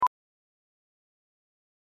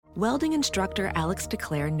Welding instructor Alex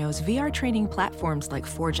DeClaire knows VR training platforms like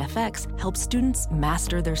Forge FX help students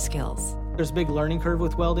master their skills. There's a big learning curve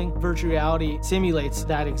with welding. Virtual reality simulates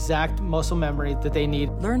that exact muscle memory that they need.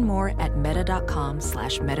 Learn more at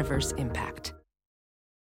meta.com/metaverseimpact.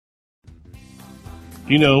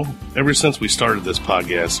 You know, ever since we started this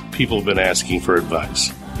podcast, people have been asking for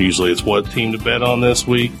advice. Usually it's what team to bet on this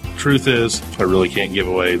week. Truth is, I really can't give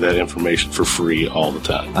away that information for free all the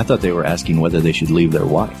time. I thought they were asking whether they should leave their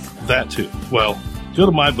wife. That too. Well, go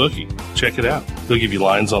to MyBookie. Check it out. They'll give you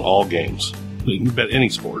lines on all games. You can bet any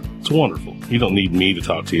sport. It's wonderful. You don't need me to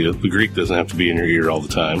talk to you. The Greek doesn't have to be in your ear all the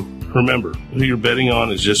time. Remember, who you're betting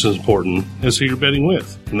on is just as important as who you're betting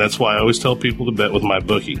with. And that's why I always tell people to bet with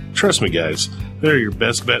MyBookie. Trust me, guys, they're your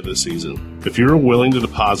best bet this season. If you're willing to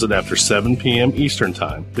deposit after 7 p.m. Eastern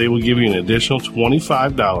Time, they will give you an additional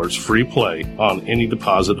 $25 free play on any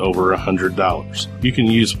deposit over $100. You can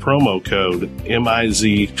use promo code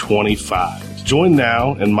MIZ25. Join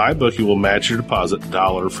now, and MyBookie will match your deposit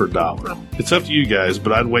dollar for dollar. It's up to you guys,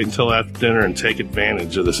 but I'd wait until after dinner and take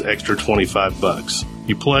advantage of this extra $25.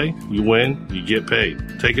 You play, you win, you get paid.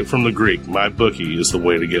 Take it from the Greek. MyBookie is the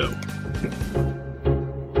way to go.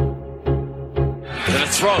 Gonna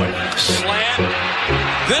throw it. Slant.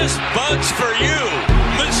 This bug's for you,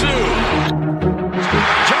 Mizzou.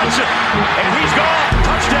 Johnson, and he's gone.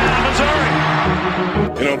 Touchdown, Missouri.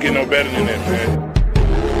 You don't get no better than that, man.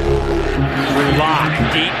 Lock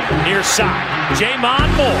deep near side. Jamon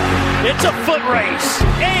Moore. It's a foot race.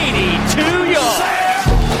 82 yards.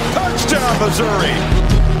 Touchdown, Missouri.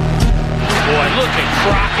 Boy, look at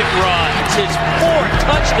Crockett run. It's his fourth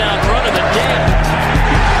touchdown run of the day.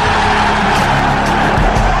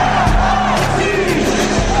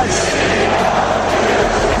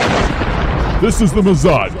 This is the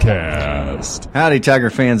Mazodcast. Howdy,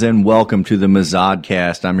 Tiger fans, and welcome to the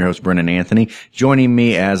Mazodcast. I'm your host, Brennan Anthony. Joining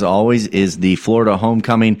me, as always, is the Florida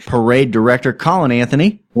Homecoming Parade Director, Colin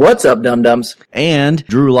Anthony. What's up, dum-dums? And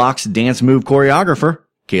Drew Locke's dance move choreographer,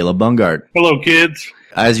 Caleb Bungard. Hello, kids.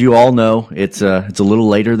 As you all know, it's a little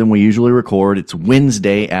later than we usually record. It's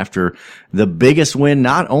Wednesday after the biggest win,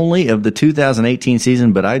 not only of the 2018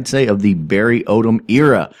 season, but I'd say of the Barry Odom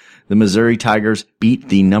era. The Missouri Tigers beat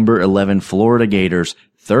the number 11 Florida Gators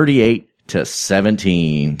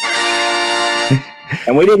 38-17.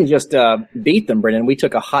 And we didn't just beat them, Brennan. We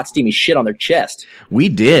took a hot, steamy shit on their chest. We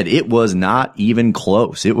did. It was not even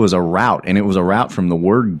close. It was a rout, and it was a rout from the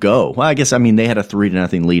word go. Well, I guess, they had a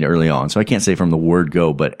 3-0 lead early on, so I can't say from the word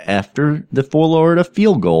go, but after the Florida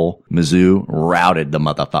field goal, Mizzou routed the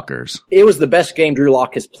motherfuckers. It was the best game Drew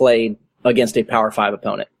Lock has played against a Power 5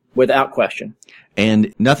 opponent, without question.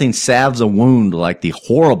 And nothing salves a wound like the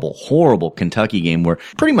horrible, horrible Kentucky game where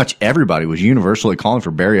pretty much everybody was universally calling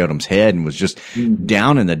for Barry Odom's head and was just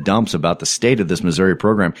down in the dumps about the state of this Missouri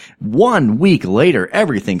program. 1 week later,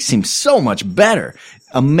 everything seems so much better.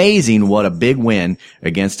 Amazing what a big win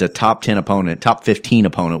against a top 10 opponent, top 15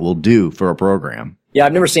 opponent will do for a program. Yeah,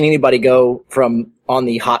 I've never seen anybody go from on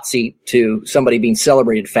the hot seat to somebody being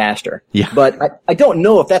celebrated faster. Yeah. But I don't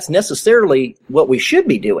know if that's necessarily what we should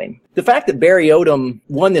be doing. The fact that Barry Odom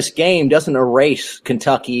won this game doesn't erase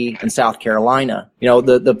Kentucky and South Carolina. You know,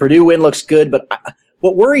 the Purdue win looks good, but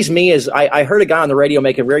what worries me is I heard a guy on the radio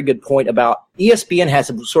make a very good point about ESPN has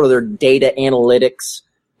sort of their data analytics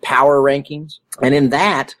power rankings. And in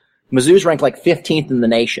that, Mizzou's ranked like 15th in the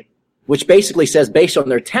nation, which basically says based on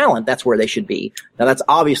their talent, that's where they should be. Now, that's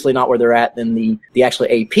obviously not where they're at in the actual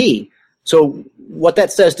AP. So what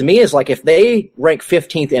that says to me is like if they rank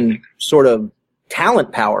 15th in sort of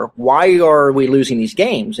talent power, why are we losing these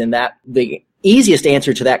games? And that the easiest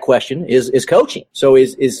answer to that question is coaching. So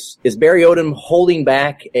is Barry Odom holding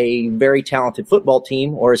back a very talented football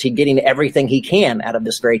team, or is he getting everything he can out of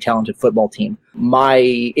this very talented football team? My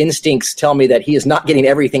instincts tell me that he is not getting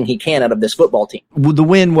everything he can out of this football team. Well, the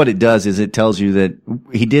win, what it does is it tells you that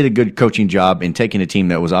he did a good coaching job in taking a team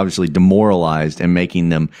that was obviously demoralized and making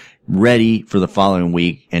them ready for the following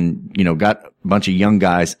week, and, you know, got a bunch of young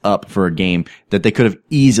guys up for a game that they could have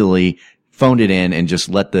easily phoned it in and just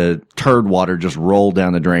let the turd water just roll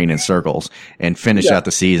down the drain in circles and finish out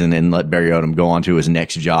the season and let Barry Odom go on to his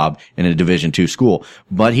next job in a Division II school.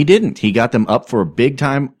 But he didn't. He got them up for a big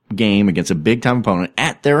time game against a big time opponent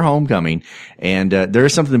at their homecoming. And there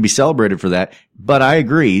is something to be celebrated for that. But I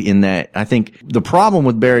agree in that I think the problem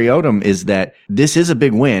with Barry Odom is that this is a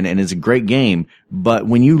big win and it's a great game. But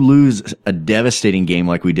when you lose a devastating game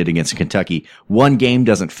like we did against Kentucky, one game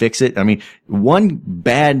doesn't fix it. I mean, one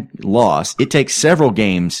bad loss, it takes several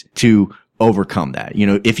games to overcome that.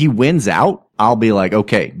 If he wins out, I'll be like,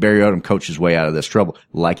 okay, Barry Odom coached his way out of this trouble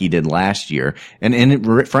like he did last year.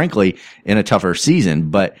 And frankly, in a tougher season,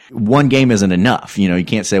 but one game isn't enough. You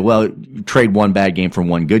can't say, well, trade one bad game for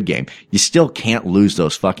one good game. You still can't lose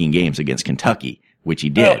those fucking games against Kentucky, which he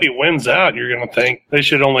did. Well, if he wins out, you're going to think they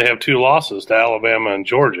should only have 2 losses to Alabama and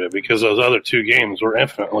Georgia because those other 2 games were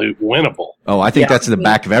infinitely winnable. Oh, I think that's in the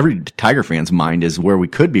back of every Tiger fan's mind is where we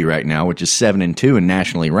could be right now, which is 7-2 and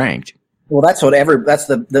nationally ranked. Well, that's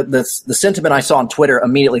the sentiment I saw on Twitter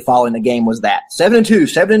immediately following the game was that 7-2,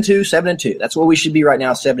 7-2, 7-2. That's where we should be right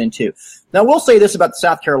now, 7-2. Now, we'll say this about the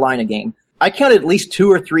South Carolina game. I counted at least 2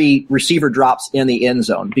 or 3 receiver drops in the end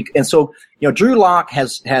zone. And so, Drew Lock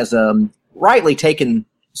has rightly taken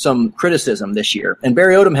some criticism this year, and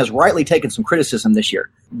Barry Odom has rightly taken some criticism this year.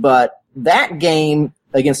 But that game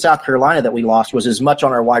against South Carolina that we lost was as much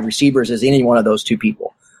on our wide receivers as any one of those 2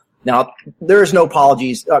 people. Now, there's no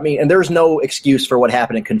apologies. And there's no excuse for what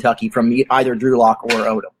happened in Kentucky from either Drew Lock or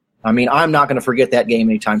Odom. I'm not going to forget that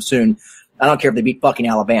game anytime soon. I don't care if they beat fucking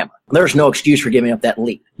Alabama. There's no excuse for giving up that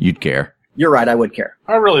lead. You'd care. You're right, I would care.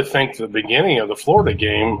 I really think the beginning of the Florida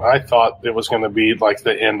game, I thought it was going to be like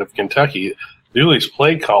the end of Kentucky. Dooley's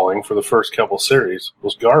play calling for the first couple series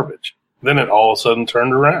was garbage. Then it all of a sudden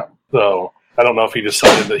turned around. So I don't know if he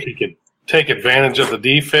decided that he could take advantage of the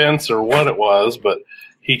defense or what it was, but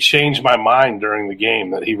he changed my mind during the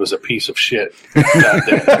game that he was a piece of shit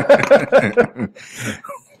that day.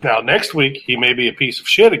 Now, next week, he may be a piece of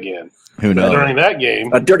shit again. Who knows? During that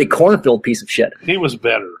game, a dirty cornfield piece of shit. He was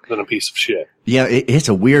better than a piece of shit. Yeah, it's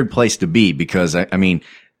a weird place to be because,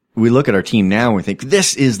 we look at our team now and we think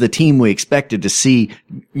this is the team we expected to see,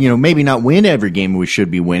 maybe not win every game we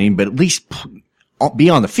should be winning, but at least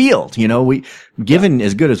be on the field. Given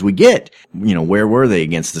as good as we get, where were they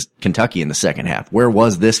against Kentucky in the second half? Where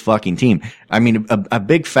was this fucking team? A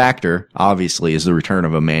big factor, obviously, is the return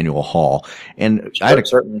of Emmanuel Hall. And I had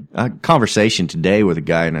a conversation today with a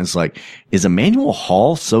guy, and I was like, is Emmanuel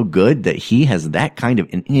Hall so good that he has that kind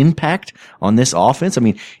of an impact on this offense?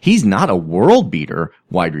 He's not a world beater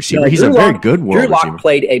wide receiver. He's a very good world receiver. Drew Lock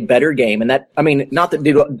played a better game, and not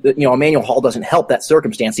that Emmanuel Hall doesn't help that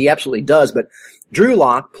circumstance. He absolutely does, but Drew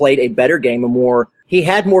Lock played a better game, he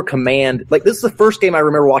had more command. Like, this is the first game I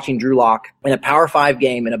remember watching Drew Lock in a Power 5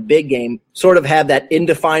 game, in a big game, sort of have that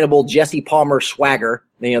indefinable Jesse Palmer swagger.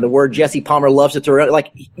 The word Jesse Palmer loves it to run.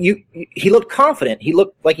 Like, he looked confident. He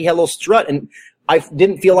looked like he had a little strut, and I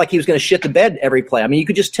didn't feel like he was going to shit the bed every play. You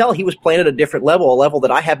could just tell he was playing at a different level, a level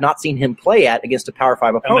that I have not seen him play at against a Power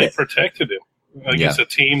 5 opponent. And they protected him against a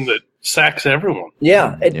team that sacks everyone.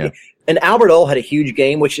 Yeah. And Albert O had a huge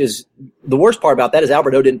game, which is the worst part about that is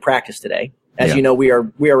Albert O didn't practice today. As you know, we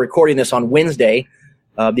are recording this on Wednesday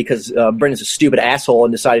because Brendan's a stupid asshole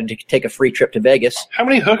and decided to take a free trip to Vegas. How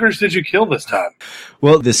many hookers did you kill this time?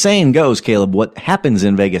 Well, the saying goes, Caleb, what happens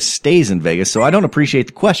in Vegas stays in Vegas, so I don't appreciate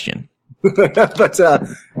the question. But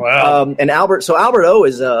wow. And Albert O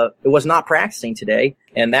was not practicing today,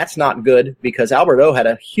 and that's not good because Albert O had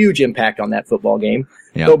a huge impact on that football game.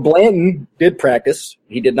 Yeah. So Blanton did practice.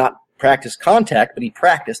 He did not practice contact, but he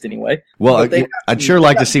practiced anyway. Well, I'd sure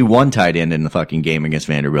like to see one tight end in the fucking game against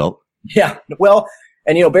Vanderbilt. Yeah, well,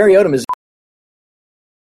 and Barry Odom is.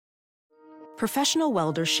 Professional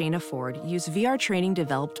welder Shayna Ford used VR training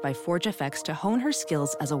developed by ForgeFX to hone her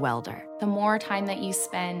skills as a welder. The more time that you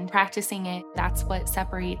spend practicing it, that's what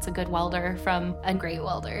separates a good welder from a great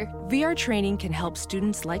welder. VR training can help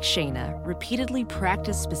students like Shayna repeatedly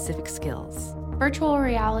practice specific skills. Virtual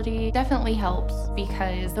reality definitely helps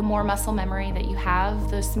because the more muscle memory that you have,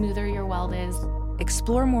 the smoother your weld is.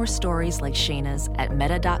 Explore more stories like Shayna's at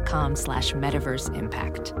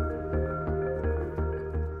meta.com/metaverseimpact.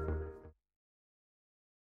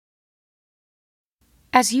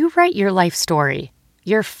 As you write your life story,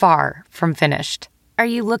 you're far from finished. Are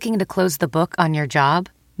you looking to close the book on your job?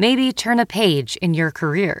 Maybe turn a page in your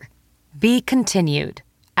career? Be continued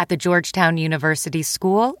at the Georgetown University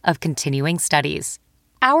School of Continuing Studies.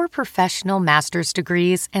 Our professional master's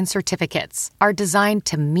degrees and certificates are designed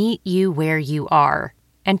to meet you where you are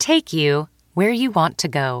and take you where you want to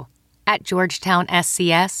go. At Georgetown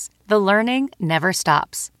SCS, the learning never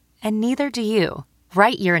stops, and neither do you.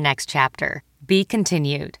 Write your next chapter. Be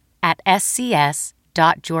continued at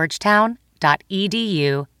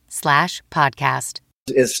scs.georgetown.edu/podcast.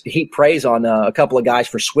 Is heap praise on a couple of guys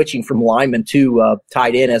for switching from lineman to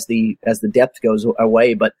tight end as the depth goes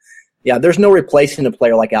away. But yeah, there's no replacing a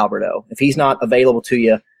player like Albert O. If he's not available to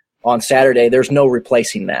you on Saturday, there's no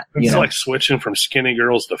replacing that. It's like switching from skinny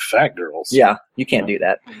girls to fat girls. Yeah, you can't do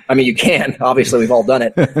that. You can. Obviously, we've all done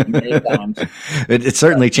it many times. It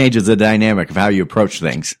certainly changes the dynamic of how you approach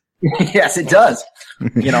things. Yes, it does.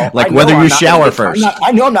 Like whether you shower first.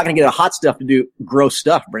 I know I'm not going to get a hot stuff to do gross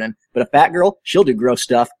stuff, Brennan, but a fat girl, she'll do gross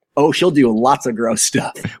stuff. Oh, she'll do lots of gross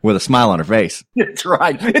stuff. With a smile on her face. That's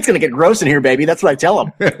right. It's going to get gross in here, baby. That's what I tell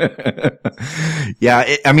them.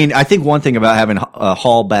 Yeah. I think one thing about having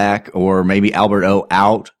Hall back or maybe Albert O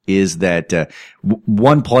out is that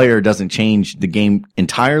one player doesn't change the game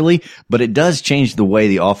entirely, but it does change the way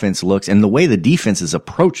the offense looks and the way the defenses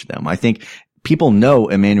approach them. I think people know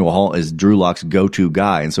Emmanuel Hall is Drew Lock's go-to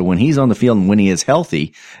guy. And so when he's on the field and when he is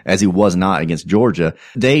healthy, as he was not against Georgia,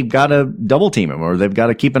 they've got to double team him or they've got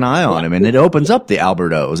to keep an eye on him. And it opens up the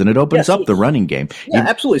Albertos and it opens up the running game. Yeah,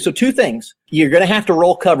 absolutely. So two things. You're going to have to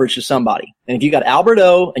roll coverage to somebody. And if you got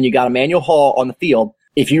Alberto and you got Emmanuel Hall on the field,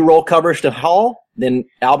 if you roll coverage to Hall, then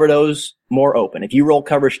Alberto's more open. If you roll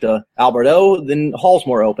coverage to Alberto, then Hall's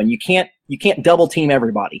more open. You can't double team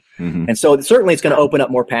everybody. Mm-hmm. And so certainly it's going to open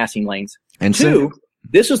up more passing lanes. And two,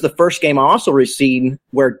 this was the first game I also received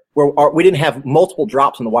where we didn't have multiple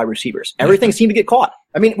drops on the wide receivers. Everything seemed to get caught.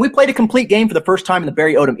 I mean, we played a complete game for the first time in the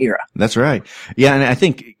Barry Odom era. That's right. Yeah. And I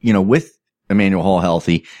think, with Emmanuel Hall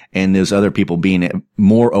healthy and those other people being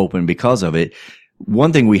more open because of it,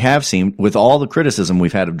 one thing we have seen with all the criticism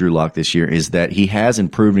we've had of Drew Lock this year is that he has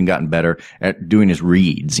improved and gotten better at doing his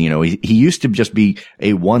reads. He used to just be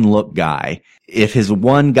a one look guy. If his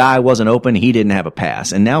one guy wasn't open, he didn't have a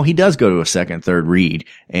pass. And now he does go to a second, third read.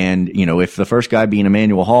 And, if the first guy being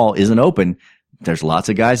Emmanuel Hall isn't open, there's lots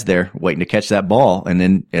of guys there waiting to catch that ball. And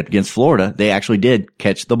then against Florida, they actually did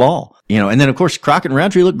catch the ball, and then of course Crockett and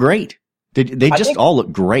Roundtree look great. They just all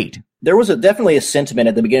look great. There was definitely a sentiment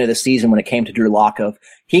at the beginning of the season when it came to Drew Lock of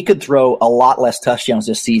he could throw a lot less touchdowns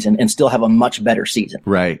this season and still have a much better season.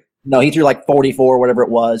 Right. No, he threw like 44, whatever it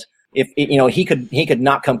was. He could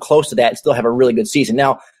not come close to that and still have a really good season.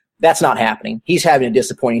 Now, that's not happening. He's having a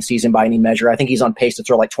disappointing season by any measure. I think he's on pace to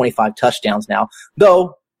throw like 25 touchdowns now.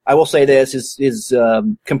 Though, I will say this, his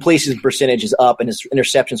completion percentage is up and his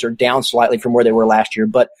interceptions are down slightly from where they were last year.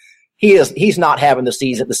 But he's not having the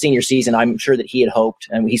senior season I'm sure that he had hoped.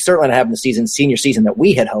 And he's certainly not having the senior season that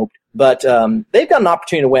we had hoped. But they've got an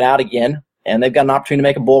opportunity to win out again, and they've got an opportunity to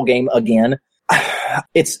make a bowl game again.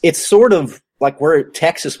 It's sort of like we're at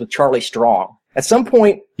Texas with Charlie Strong. At some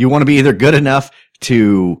point, you want to be either good enough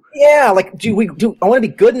to do I want to be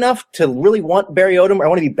good enough to really want Barry Odom, or I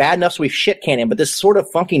want to be bad enough so we shit can him? But this sort of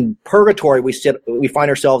fucking purgatory we find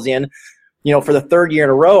ourselves in, for the third year in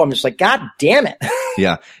a row. I'm just like, God damn it.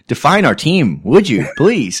 Yeah. Define our team, would you,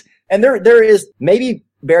 please? And there is maybe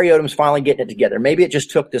Barry Odom's finally getting it together. Maybe it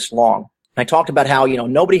just took this long. I talked about how,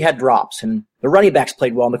 nobody had drops and the running backs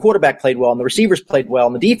played well and the quarterback played well and the receivers played well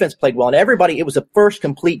and the defense played well and everybody. It was the first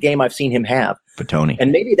complete game I've seen him have. Tony.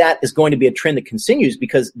 And maybe that is going to be a trend that continues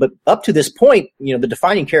but up to this point, the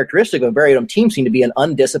defining characteristic of a Barry Odom team seemed to be an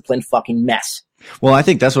undisciplined fucking mess. Well, I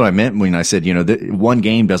think that's what I meant when I said, one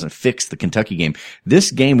game doesn't fix the Kentucky game. This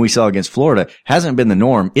game we saw against Florida hasn't been the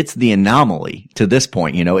norm. It's the anomaly to this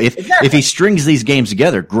point. If he strings these games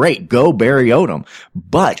together, great, go Barry Odom.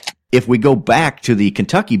 But if we go back to the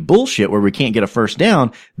Kentucky bullshit where we can't get a first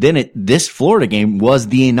down, then this Florida game was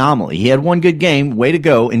the anomaly. He had one good game, way to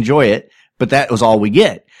go, enjoy it, but that was all we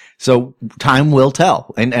get. So time will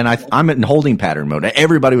tell. And I'm in holding pattern mode.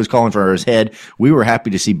 Everybody was calling for his head. We were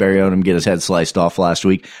happy to see Barry Odom get his head sliced off last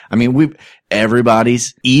week. I mean,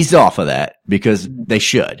 everybody's eased off of that because they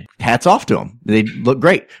should. Hats off to them. They look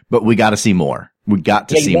great, but we got to see more. We got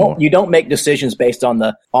to see more. You don't make decisions based on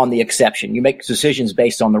the exception. You make decisions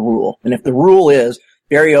based on the rule. And if the rule is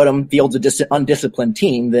Barry Odom fields an undisciplined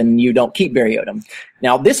team, then you don't keep Barry Odom.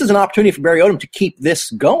 Now, this is an opportunity for Barry Odom to keep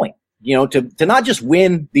this going. To not just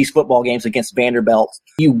win these football games against Vanderbilt,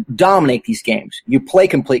 you dominate these games. You play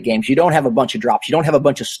complete games. You don't have a bunch of drops. You don't have a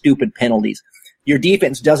bunch of stupid penalties. Your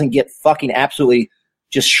defense doesn't get fucking absolutely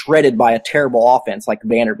just shredded by a terrible offense like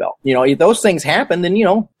Vanderbilt. If those things happen, then,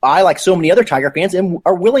 I, like so many other Tiger fans,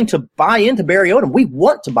 are willing to buy into Barry Odom. We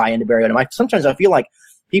want to buy into Barry Odom. Sometimes I feel like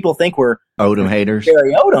people think we're Odom haters.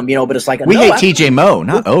 Barry Odom, but it's like we hate TJ Moe,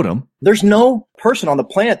 not Odom. There's no person on the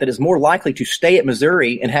planet that is more likely to stay at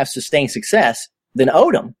Missouri and have sustained success than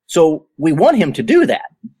Odom. So we want him to do that,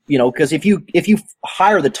 because if you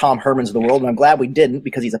hire the Tom Hermans of the world, and I'm glad we didn't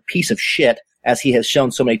because he's a piece of shit, as he has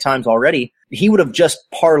shown so many times already, he would have just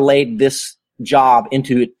parlayed this job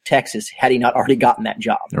into Texas had he not already gotten that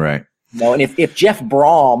job. Right. And if Jeff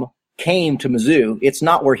Brom came to Mizzou, it's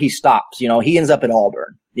not where he stops. He ends up at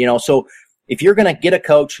Auburn. So if you're going to get a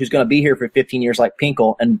coach who's going to be here for 15 years like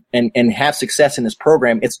Pinkel and have success in this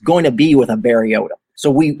program, it's going to be with a Barry Odom.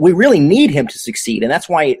 So we really need him to succeed. And that's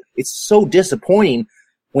why it's so disappointing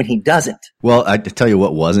when he doesn't. Well, I tell you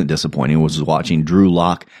what wasn't disappointing was watching Drew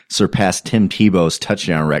Lock surpass Tim Tebow's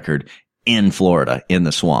touchdown record in Florida, in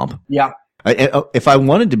the Swamp. Yeah. If I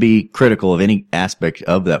wanted to be critical of any aspect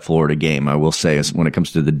of that Florida game, I will say is when it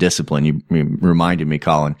comes to the discipline, you reminded me,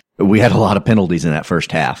 Colin, we had a lot of penalties in that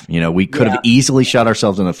first half. We could have easily shot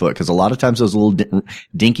ourselves in the foot because a lot of times those little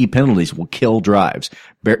dinky penalties will kill drives.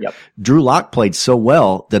 Drew Lock played so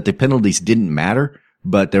well that the penalties didn't matter.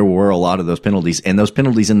 But there were a lot of those penalties, and those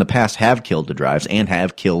penalties in the past have killed the drives and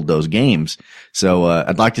have killed those games. So,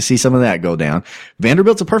 I'd like to see some of that go down.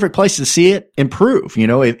 Vanderbilt's a perfect place to see it improve.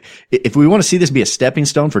 If we want to see this be a stepping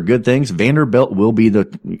stone for good things, Vanderbilt will be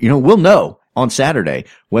we'll know on Saturday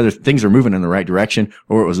whether things are moving in the right direction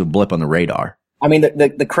or it was a blip on the radar. I mean,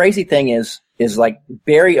 the crazy thing is like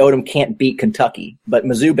Barry Odom can't beat Kentucky, but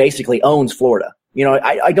Mizzou basically owns Florida.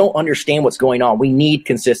 I don't understand what's going on. We need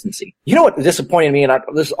consistency. You know what disappointed me, and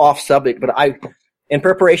this is off subject, but in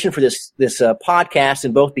preparation for this podcast,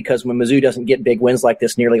 and both because when Mizzou doesn't get big wins like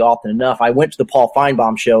this nearly often enough, I went to the Paul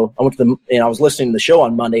Feinbaum show. I was listening to the show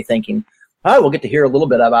on Monday thinking, we'll get to hear a little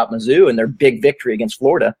bit about Mizzou and their big victory against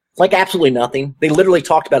Florida. It's like absolutely nothing. They literally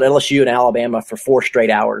talked about LSU and Alabama for 4 straight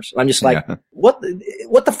hours. I'm just like, what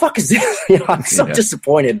the fuck is this? I'm so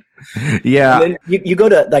disappointed. Yeah. And then you go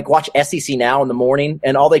to watch SEC Now in the morning,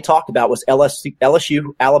 and all they talked about was LSU,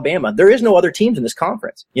 Alabama. There is no other teams in this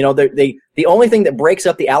conference. The only thing that breaks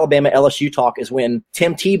up the Alabama LSU talk is when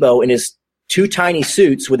Tim Tebow in his 2 tiny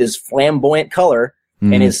suits with his flamboyant color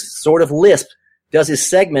and his sort of lisp does his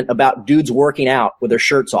segment about dudes working out with their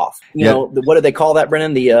shirts off. What do they call that,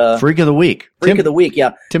 Brennan? The Freak of the Week. Freak of the Week,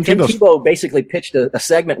 yeah. Tim Tebow basically pitched a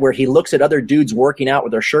segment where he looks at other dudes working out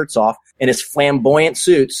with their shirts off in his flamboyant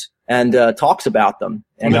suits and talks about them.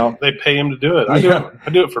 They pay him to do it. I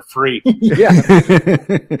do it for free. Yeah.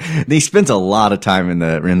 He spends a lot of time in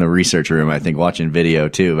the research room, I think, watching video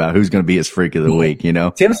too about who's going to be his freak of the week.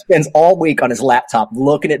 Tim spends all week on his laptop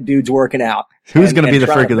looking at dudes working out. Who's going to be the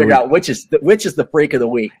freak of the week? Out which is the freak of the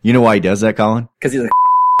week? You know why he does that, Colin? Because he's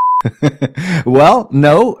Well,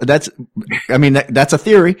 no, that's a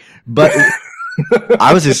theory, but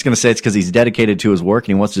I was just going to say it's because he's dedicated to his work and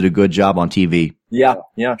he wants to do a good job on TV. Yeah,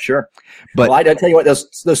 sure. But I tell you what,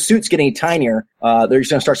 those suits getting tinier, they're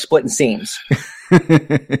just going to start splitting seams. Last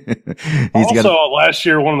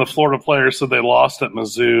year, one of the Florida players said they lost at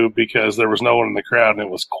Mizzou because there was no one in the crowd and it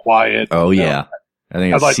was quiet. Oh, yeah. I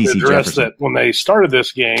think I'd like to address Jefferson. that when they started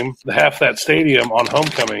this game, half that stadium on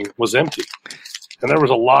homecoming was empty. And there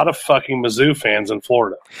was a lot of fucking Mizzou fans in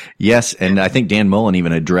Florida. Yes, and I think Dan Mullen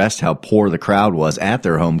even addressed how poor the crowd was at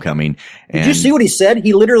their homecoming. Did you see what he said?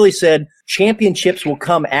 He literally said, championships will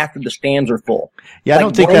come after the stands are full. Yeah, I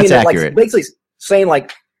don't think that's accurate. Basically saying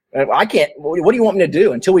I can't, what do you want me to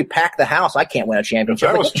do? Until we pack the house, I can't win a championship.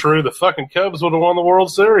 If that was true, the fucking Cubs would have won the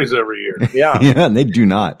World Series every year. Yeah. Yeah, and they do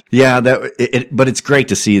not. Yeah, but it's great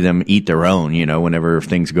to see them eat their own, whenever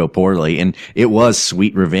things go poorly. And it was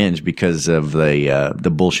sweet revenge because of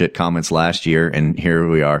the bullshit comments last year. And here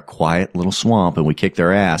we are, quiet little swamp, and we kicked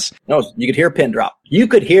their ass. No, you could hear a pin drop. You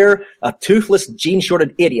could hear a toothless,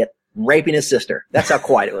 jean-shorted idiot raping his sister. That's how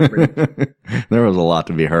quiet it was. There was a lot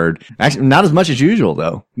to be heard. Actually, not as much as usual,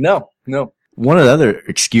 though. No. One of the other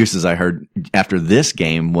excuses I heard after this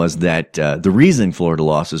game was that the reason Florida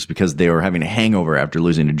lost is because they were having a hangover after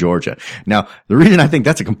losing to Georgia. Now, the reason I think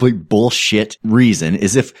that's a complete bullshit reason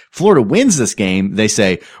is if Florida wins this game, they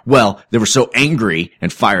say, well, they were so angry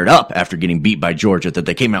and fired up after getting beat by Georgia that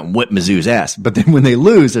they came out and whipped Mizzou's ass. But then when they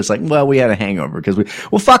lose, it's like, well, we had a hangover because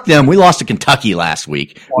fuck them. We lost to Kentucky last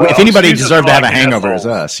week. Well, if anybody deserved to have a hangover, it's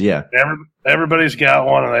us. Yeah. Everybody's got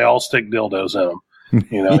one and they all stick dildos in them.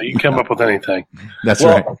 You can come up with anything. That's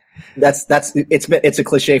right. It's a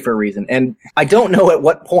cliche for a reason. And I don't know at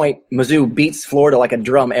what point Mizzou beats Florida like a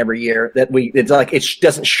drum every year that it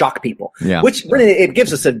doesn't shock people. Yeah. Which really, it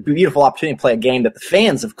gives us a beautiful opportunity to play a game that the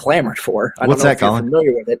fans have clamored for. I don't know if you're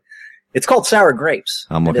familiar with it. It's called Sour Grapes.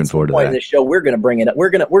 I'm looking forward to that. In this show, we're going to bring it up. We're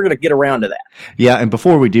going to get around to that. Yeah, and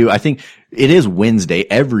before we do, I think it is Wednesday.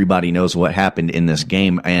 Everybody knows what happened in this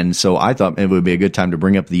game, and so I thought it would be a good time to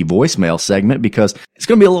bring up the voicemail segment because it's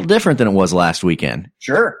going to be a little different than it was last weekend.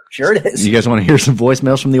 Sure it is. You guys want to hear some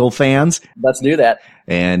voicemails from the old fans? Let's do that.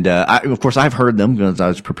 And of course, I've heard them because I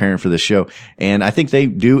was preparing for this show, and I think they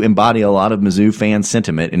do embody a lot of Mizzou fan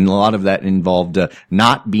sentiment, and a lot of that involved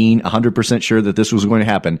not being 100% sure that this was going to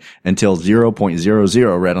happen until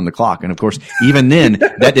 0.00 read on the clock. And of course, even then,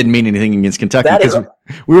 that didn't mean anything against Kentucky because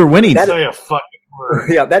we were winning. Say a fucking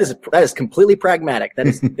word. Yeah, that is completely pragmatic.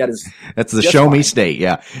 That's the show me state.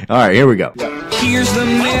 Yeah. All right, here we go. Here's the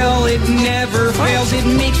mail. It never fails. It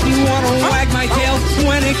makes me want to wag my tail.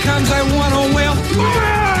 When it comes, I want to wail.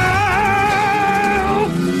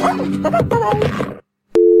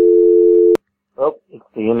 Oh, it's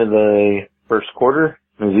the end of the first quarter.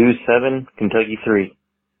 Mizzou 7, Kentucky 3.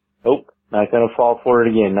 Nope, not gonna fall for it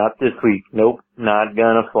again. Not this week. Nope, not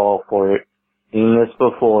gonna fall for it. Seen this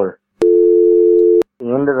before. The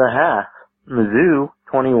end of the half. Mizzou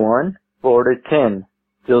 21, Florida 10.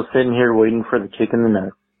 Still sitting here waiting for the kick in the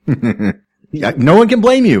nuts. Yeah, no one can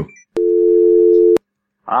blame you.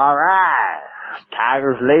 All right.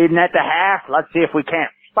 Tigers leading at the half. Let's see if we can't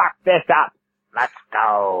fuck this up. Let's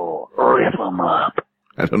go. Rip them up.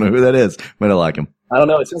 I don't know who that is, but I like him. I don't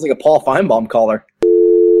know. It sounds like a Paul Feinbaum caller. Yeah,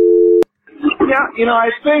 I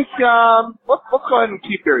think let's go ahead and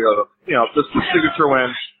keep Mariota. Just the signature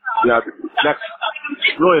win. The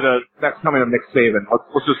next coming of Nick Saban.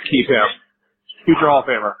 Let's just keep him. Future Hall of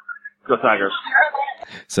Famer. Go Tigers.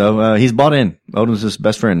 So he's bought in. Odom's his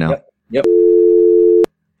best friend now. Yep.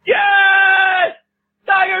 Yes!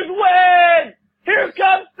 Tigers win! Here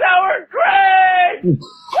comes Sour Greg! Woo!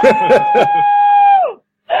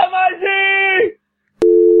 MIT!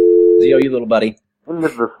 Zio, you little buddy. End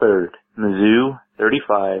of the third. Mizzou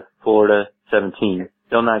 35, Florida 17.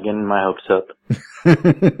 Still not getting my hopes up.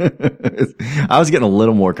 I was getting a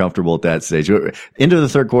little more comfortable at that stage. Into the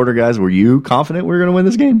third quarter, guys, were you confident we were going to win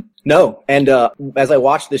this game? No. And as I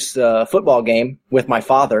watched this football game with my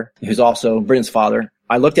father, who's also Britain's father,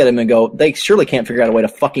 I looked at him and go, they surely can't figure out a way to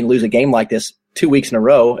fucking lose a game like this 2 weeks in a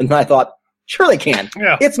row. And I thought, sure they can.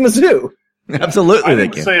 Yeah. It's Mizzou. Absolutely, I they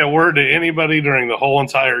didn't can. say a word to anybody during the whole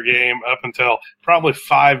entire game up until probably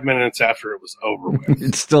 5 minutes after it was over with.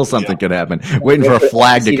 It's still something could happen. Waiting for a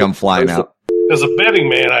flag to come flying out. As a betting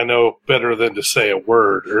man, I know better than to say a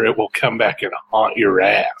word, or it will come back and haunt your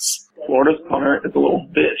ass. Florida's punter is a little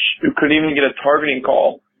bitch who couldn't even get a targeting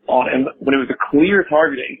call on him when it was a clear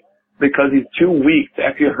targeting because he's too weak to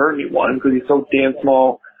actually hurt anyone because he's so damn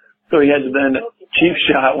small. So he had to then cheap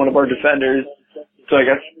shot one of our defenders. So I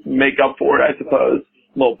guess make up for it, I suppose.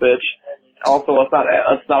 Little bitch. Also, let's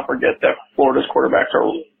not forget that Florida's quarterbacks are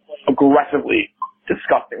aggressively,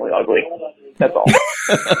 disgustingly ugly. That's all.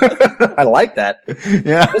 I like that.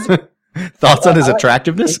 Yeah. Thoughts on his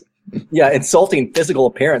attractiveness? Yeah, insulting physical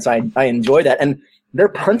appearance. I enjoy that. And their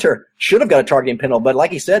punter should have got a targeting penalty, but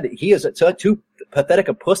like he said, he is too pathetic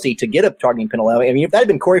a pussy to get a targeting penalty. I mean, if that had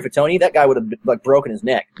been Corey Fatoni, that guy would have broken his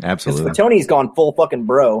neck. Absolutely. Because Fatoni's gone full fucking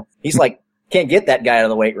bro. He's like, can't get that guy out of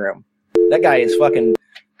the weight room. That guy is fucking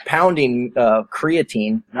pounding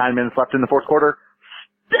creatine. 9 minutes left in the fourth quarter.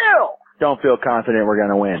 Still don't feel confident we're going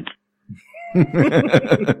to win.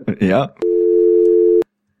 Yeah.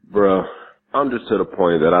 Bruh, I'm just to the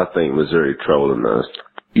point that I think Missouri trolling us.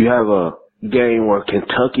 You have a game where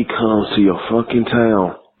Kentucky comes to your fucking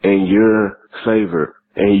town and you're favored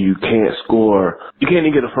and you can't score. You can't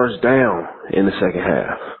even get a first down in the second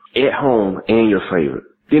half. At home and you're favored.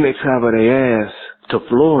 Then they travel their ass to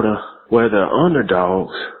Florida where they're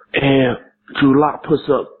underdogs and Drew Lock puts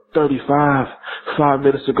up 35 5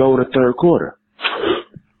 minutes to go in the third quarter.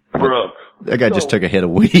 Bruh. That guy just took a hit of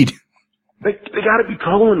weed. They gotta be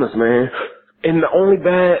trolling us, man. And the only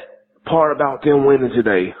bad part about them winning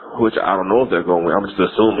today, which I don't know if they're going to win, I'm just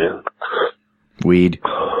assuming. Weed.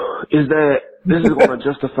 Is that this is going to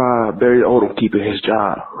justify Barry Odom keeping his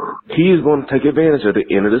job. He is going to take advantage of the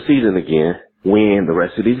end of the season again, win the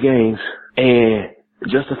rest of these games, and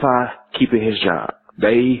justify keeping his job.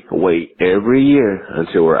 They wait every year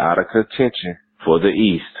until we're out of contention for the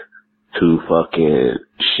East to fucking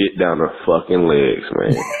shit down their fucking legs,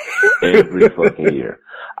 man. Every fucking year.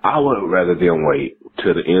 I would rather them wait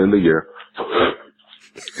till the end of the year.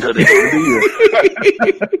 Till the end of the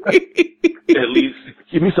year. At least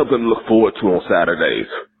give me something to look forward to on Saturdays.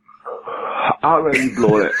 I'd rather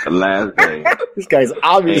blow that last game. This guy's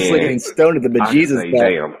obviously getting stoned at the bejesus.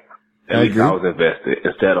 Damn. At least I was invested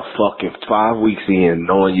instead of fucking 5 weeks in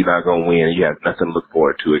knowing you're not going to win and you have nothing to look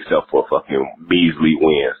forward to except for fucking measly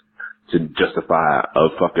wins to justify a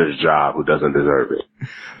fucker's job who doesn't deserve it.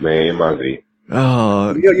 Man, Monday.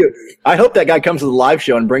 Oh, I hope that guy comes to the live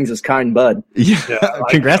show and brings his kind bud. Yeah,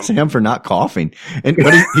 congrats to him for not coughing.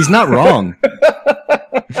 But he's not wrong.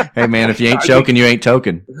 Hey man, if you ain't choking, you ain't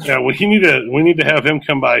token. Yeah, well, we need to have him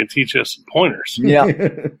come by and teach us some pointers. Yeah.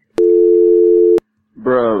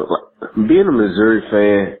 Bro, being a Missouri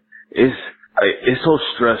fan, it's so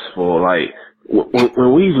stressful. Like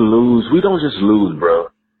when we lose, we don't just lose, bro.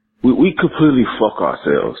 We completely fuck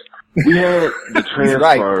ourselves. We had the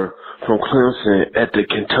transfer from Clemson at the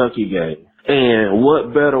Kentucky game. And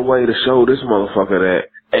what better way to show this motherfucker that,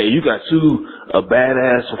 hey, you got two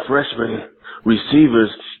badass freshman receivers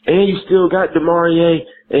and you still got DeMaurier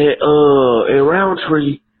and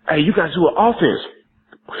Roundtree. Hey, you got you an offense.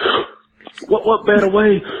 What better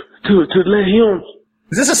way to let him.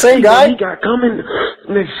 Is this the same guy? He got coming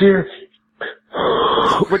next year.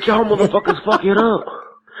 But y'all motherfuckers fuck it up.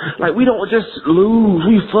 Like, we don't just lose.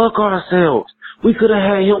 We fuck ourselves. We could have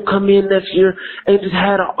had him come in next year and just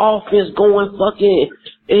had an offense going fucking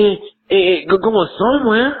and going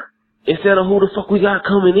somewhere instead of who the fuck we got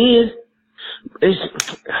coming in.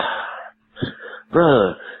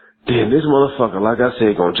 Bruh, then this motherfucker, like I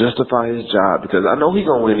said, gonna justify his job because I know he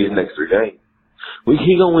gonna win these next 3 games.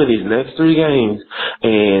 He gonna win these next 3 games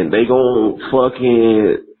and they gonna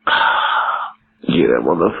fucking get that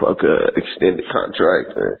motherfucker extended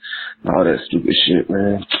contract and all that stupid shit,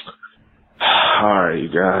 man. Alright, you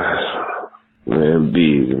guys. Man,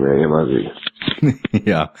 big, man, MIZ.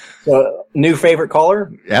 Yeah. So, new favorite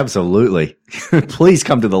caller? Absolutely. Please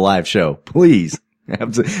come to the live show. Please.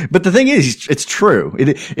 But the thing is, it's true.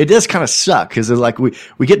 It does kind of suck because it's like we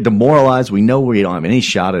get demoralized. We know we don't have any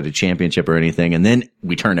shot at a championship or anything. And then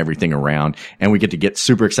we turn everything around and we get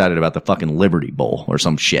super excited about the fucking Liberty Bowl or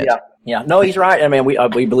some shit. Yeah. Yeah. No, he's right. I mean, we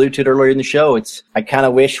alluded to it earlier in the show. I kind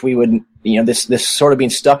of wish we would, this sort of being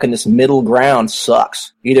stuck in this middle ground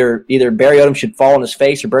sucks. Either Barry Odom should fall on his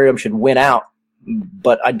face or Barry Odom should win out.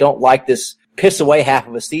 But I don't like this piss away half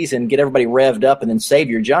of a season, get everybody revved up and then save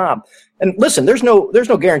your job. And listen, there's no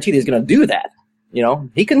guarantee that he's going to do that.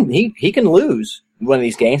 He can lose one of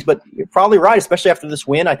these games, but you're probably right, especially after this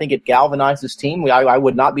win. I think it galvanized this team. I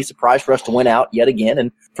would not be surprised for us to win out yet again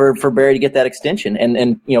and for Barry to get that extension.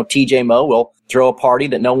 And TJ Moe will throw a party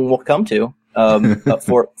that no one will come to,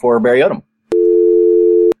 for Barry Odom.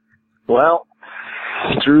 Well,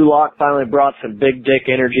 Drew Lock finally brought some big dick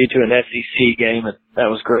energy to an SEC game, and that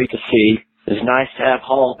was great to see. It's nice to have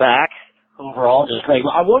Hall back. Overall,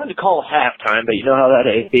 I wanted to call halftime, but you know how that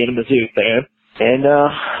is, being a Mizzou fan. And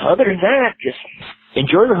other than that, just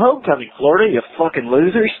enjoy your homecoming, Florida, you fucking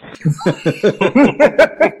losers.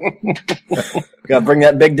 Gotta bring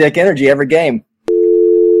that big dick energy every game.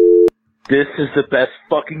 This is the best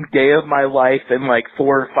fucking day of my life in like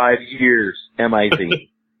 4 or 5 years, MIZ.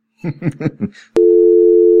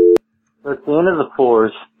 So at the end of the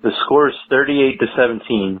fourth, the score is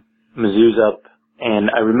 38-17. Mizzou's up.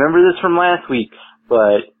 And I remember this from last week,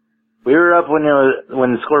 but we were up when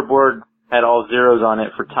the scoreboard had all zeros on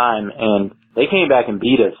it for time, and they came back and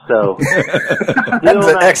beat us. So that's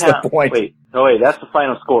an excellent point. Wait, that's the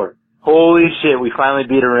final score. Holy shit, we finally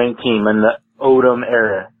beat a ranked team in the Odom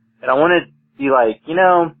era. And I want to be like,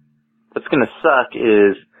 what's going to suck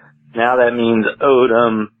is now that means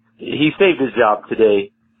Odom, he saved his job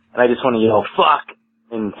today, and I just want to yell fuck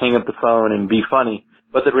and hang up the phone and be funny.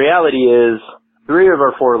 But the reality is, 3 of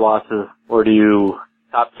our 4 losses were to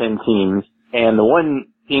top 10 teams, and the one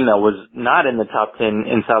team that was not in the top 10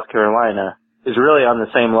 in South Carolina is really on the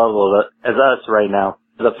same level as us right now.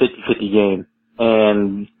 It's a 50-50 game.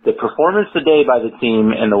 And the performance today by the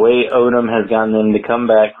team and the way Odom has gotten them to come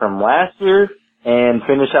back from last year and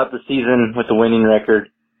finish out the season with a winning record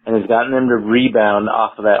and has gotten them to rebound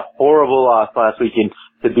off of that horrible loss last weekend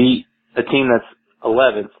to beat a team that's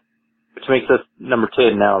 11th, which makes us number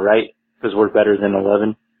 10 now, right? Because we're better than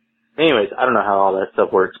 11. Anyways, I don't know how all that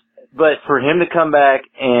stuff works. But for him to come back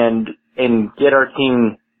and get our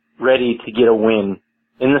team ready to get a win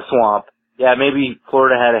in the swamp, yeah, maybe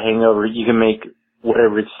Florida had a hangover. You can make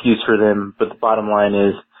whatever excuse for them, but the bottom line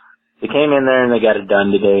is they came in there and they got it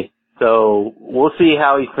done today. So we'll see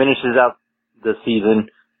how he finishes out the season.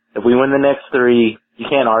 If we win the next 3, you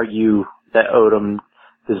can't argue that Odom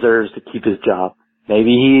deserves to keep his job.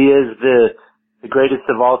 Maybe he is the greatest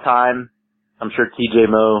of all time. I'm sure TJ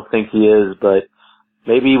Moe thinks he is, but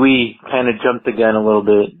maybe we kind of jumped the gun a little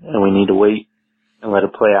bit and we need to wait and let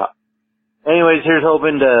it play out. Anyways, here's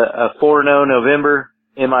hoping to a 4-0 November,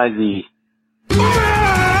 MIZ.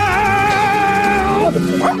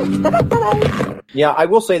 Yeah, I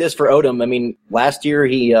will say this for Odom. I mean, last year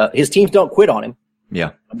his teams don't quit on him.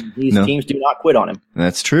 Yeah. These teams do not quit on him.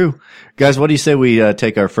 That's true. Guys, what do you say we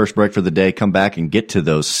take our first break for the day, come back and get to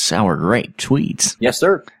those sour grape tweets? Yes,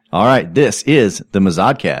 sir. All right. This is the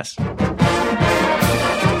Mazodcast.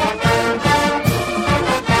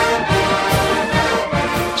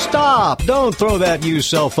 Stop! Don't throw that used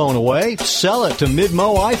cell phone away. Sell it to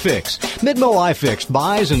Midmo iFix. Midmo iFix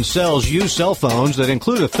buys and sells used cell phones that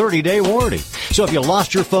include a 30-day warranty. So if you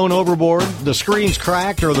lost your phone overboard, the screen's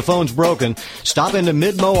cracked, or the phone's broken, stop into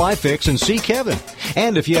Midmo iFix and see Kevin.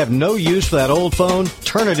 And if you have no use for that old phone,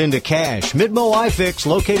 turn it into cash. Midmo iFix,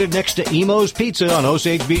 located next to Emo's Pizza on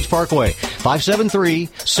Osage Beach Parkway.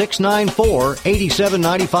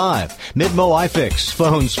 573-694-8795. Midmo iFix.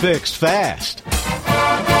 Phones fixed fast.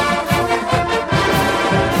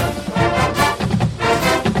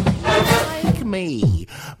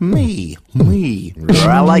 Me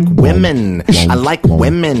like women. I like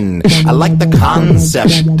women. I like the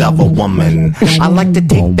concept of a woman. I like to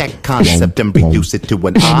take that concept and reduce it to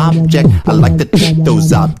an object. I like to take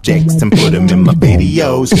those objects and put them in my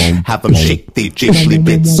videos. Have them shake they jiggly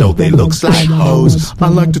bits so they looks like hoes. I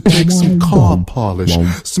like to take some car polish,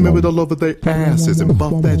 smear it all over their asses and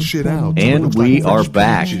buff that shit out. And we are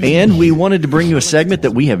back. And we wanted to bring you a segment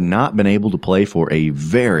that we have not been able to play for a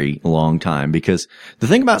very long time, because the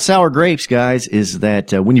thing about sour grapes, guys, is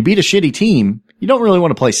that when you beat a shitty team, you don't really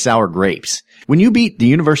want to play sour grapes. When you beat the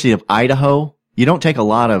University of Idaho, you don't take a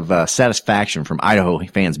lot of satisfaction from Idaho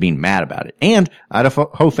fans being mad about it. And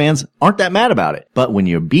Idaho fans aren't that mad about it. But when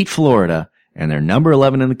you beat Florida, and they're number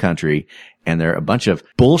 11 in the country, and they're a bunch of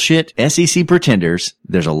bullshit SEC pretenders,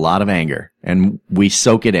 there's a lot of anger. And we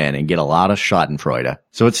soak it in and get a lot of schadenfreude.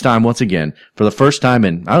 So it's time, once again, for the first time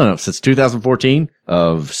in, I don't know, since 2014,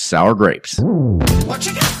 of sour grapes. What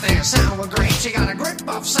you got there, sour grapes? You got a grip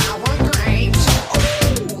of sour grapes.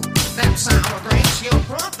 Ooh, them sour grapes, you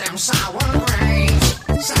brought them sour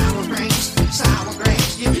grapes. Sour grapes, sour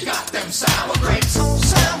grapes, you got them sour grapes. Oh,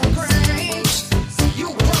 sour grapes, you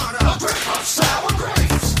brought a grip of sour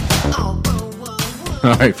grapes.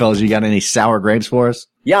 All right, fellas, you got any sour grapes for us?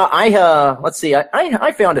 Yeah, let's see.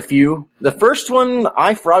 I found a few. The first one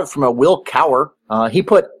I brought from a Will Cower. He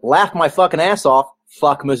put, laugh my fucking ass off,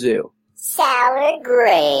 fuck Mizzou. Sour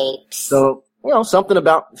grapes. So, something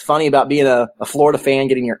funny about being a Florida fan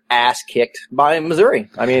getting your ass kicked by Missouri.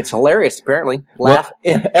 I mean, it's hilarious, apparently. Laugh,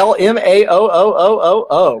 LMAOOOO,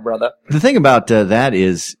 brother. The thing about that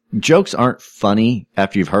is jokes aren't funny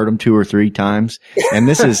after you've heard them 2 or 3 times. And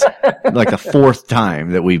this is like the 4th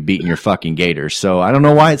time that we've beaten your fucking Gators. So I don't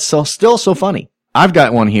know why it's still so funny. I've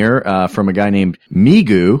got one here, from a guy named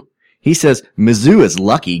Migu. He says, Mizzou is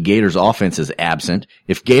lucky Gators offense is absent.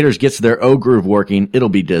 If Gators gets their O-groove working, it'll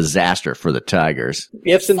be disaster for the Tigers.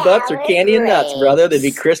 Ifs and buts are candy and nuts, brother. They'd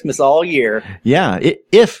be Christmas all year. Yeah,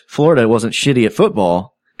 if Florida wasn't shitty at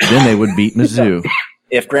football, then they would beat Mizzou.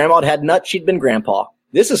 If Grandma had nuts, she'd been Grandpa.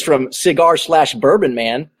 This is from Cigar/Bourbon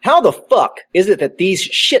Man. How the fuck is it that these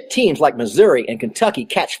shit teams like Missouri and Kentucky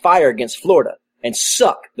catch fire against Florida and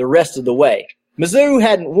suck the rest of the way? Mizzou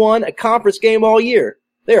hadn't won a conference game all year.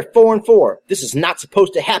 They're 4-4. This is not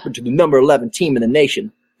supposed to happen to the number 11 team in the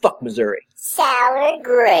nation. Fuck Missouri. Sour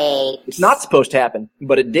grapes. It's not supposed to happen,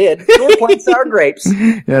 but it did. We're playing sour grapes.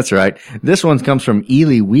 That's right. This one comes from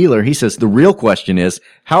Ely Wheeler. He says, the real question is,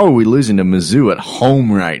 how are we losing to Mizzou at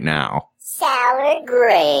home right now? Sour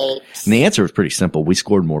grapes. And the answer was pretty simple. We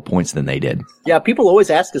scored more points than they did. Yeah, people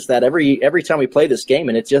always ask us that every time we play this game,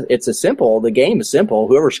 and it's a simple. The game is simple.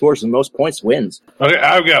 Whoever scores the most points wins. Okay,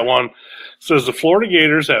 I've got one. It says the Florida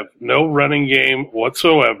Gators have no running game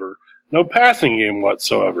whatsoever, no passing game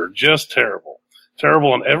whatsoever. Just terrible.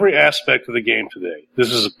 Terrible in every aspect of the game today.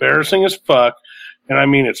 This is embarrassing as fuck. And I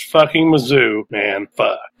mean, it's fucking Mizzou, man.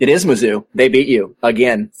 Fuck. It is Mizzou. They beat you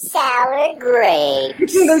again. Sour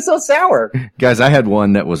grapes. They're so sour. Guys, I had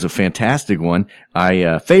one that was a fantastic one. I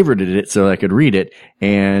favorited it so I could read it.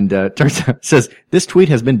 And turns out it says, this tweet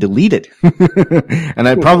has been deleted. And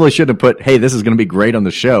I probably should have put, hey, this is going to be great on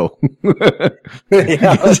the show.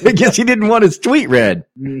 I guess he didn't want his tweet read.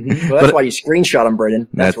 Mm-hmm. Well, that's why you screenshot them, Brendan.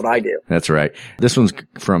 That's what I do. That's right. This one's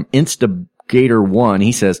from Gator1,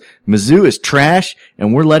 he says, Mizzou is trash,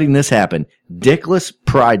 and we're letting this happen. Dickless,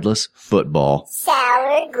 prideless football.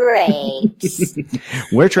 Sour grapes.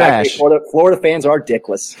 We're trash. Florida fans are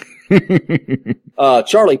dickless.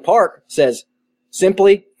 Charlie Park says,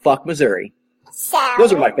 simply, fuck Missouri. Sour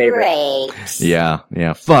Those are my favorite. Grapes. Yeah.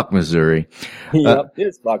 Fuck Missouri. Yep,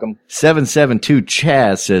 just fuck them. 772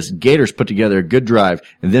 Chaz says, Gators put together a good drive,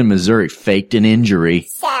 and then Missouri faked an injury.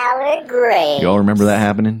 Sour grapes. Y'all remember that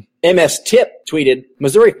happening? MS Tip tweeted,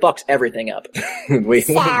 Missouri fucks everything up. When it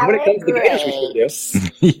comes to the Gators, we sure do.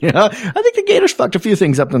 Yeah, I think the Gators fucked a few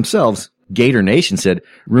things up themselves. Gator Nation said,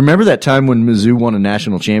 remember that time when Mizzou won a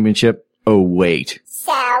national championship? Oh, wait.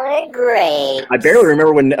 Sour grapes. I barely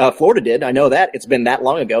remember when Florida did. I know that. It's been that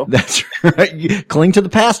long ago. That's right. Cling to the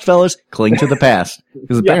past, fellas. Cling to the past.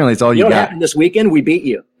 Because apparently it's all you got. What happened this weekend? We beat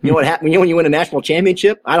you. You know what happened when you win a national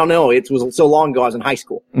championship? I don't know. It was so long ago I was in high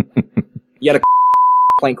school. You had a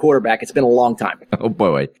playing quarterback. It's been a long time. Oh,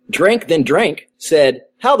 boy. Drank Then Drank said,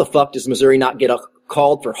 how the fuck does Missouri not get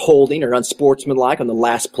called for holding or unsportsmanlike on the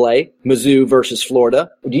last play? Mizzou versus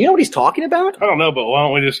Florida. Do you know what he's talking about? I don't know, but why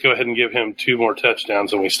don't we just go ahead and give him 2 more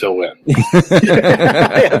touchdowns and we still win?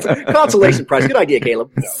 Consolation prize. Good idea,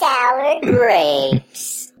 Caleb. Sour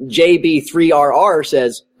grapes. JB3RR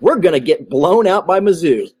says, we're going to get blown out by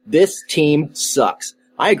Mizzou. This team sucks.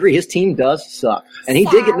 I agree. His team does suck. And he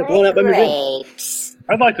did get blown out by Mizzou.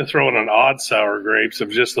 I'd like to throw in an odd sour grapes of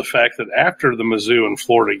just the fact that after the Mizzou and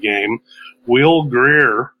Florida game, Will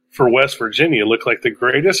Greer for West Virginia looked like the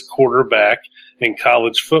greatest quarterback in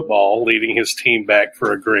college football, leading his team back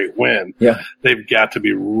for a great win. Yeah. They've got to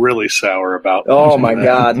be really sour about Oh my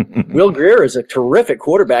God. Will Greer is a terrific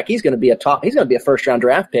quarterback. He's going to be a first round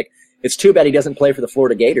draft pick. It's too bad he doesn't play for the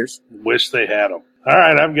Florida Gators. Wish they had him. All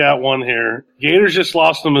right, I've got one here. Gators just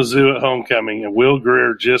lost to Mizzou at homecoming, and Will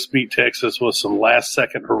Greer just beat Texas with some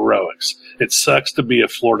last-second heroics. It sucks to be a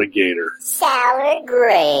Florida Gator. Sour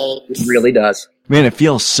grapes. It really does. Man, it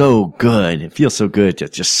feels so good. It feels so good to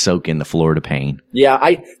just soak in the Florida pain.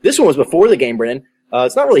 Yeah, this one was before the game, Brennan.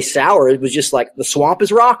 It's not really sour. It was just like, the swamp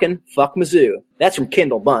is rocking. Fuck Mizzou. That's from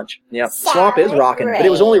Kendall Bunch. Yeah, swamp is rocking. But it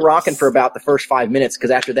was only rocking for about the first 5 minutes because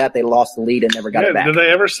after that they lost the lead and never got it back. Did they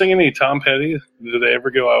ever sing any Tom Petty? Did they ever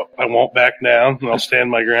go, I won't back down and I'll stand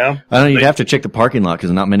my ground? I don't know. You'd have to check the parking lot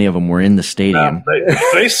because not many of them were in the stadium.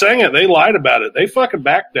 They sang it. They lied about it. They fucking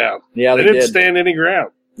backed down. Yeah, they didn't stand any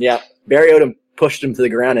ground. Yeah, Barry Odom pushed him to the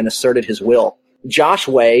ground and asserted his will. Josh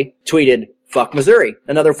Way tweeted, "Fuck Missouri."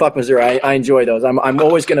 Another fuck Missouri. I enjoy those. I'm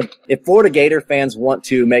always going to, if Florida Gator fans want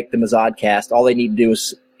to make the Mazodcast, all they need to do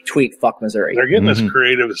is tweet "fuck Missouri." They're getting as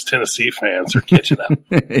creative as Tennessee fans. They're catching up.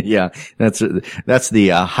 Yeah, that's the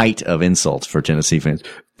height of insults for Tennessee fans.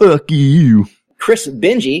 Fuck you. Chris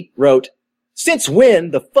Benji wrote, "Since when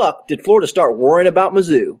the fuck did Florida start worrying about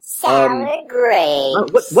Mizzou?" Sour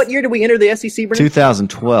grapes. What year did we enter the SEC, Brennan?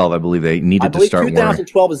 2012, I believe they needed to start worrying.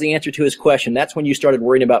 2012 is the answer to his question. That's when you started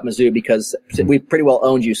worrying about Mizzou because we've pretty well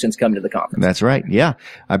owned you since coming to the conference. That's right. Yeah.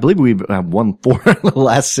 I believe we've won 4 of the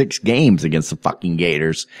last 6 games against the fucking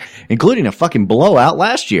Gators, including a fucking blowout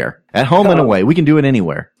last year. At home and away. We can do it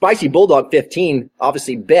anywhere. Spicy Bulldog 15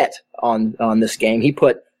 obviously bet on this game. He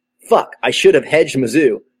put, "Fuck, I should have hedged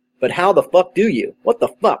Mizzou. But how the fuck do you? What the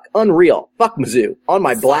fuck? Unreal. Fuck Mizzou. On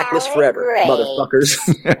my blacklist forever, motherfuckers."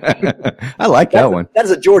 I like that one. That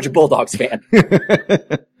is a Georgia Bulldogs fan.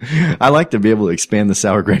 I like to be able to expand the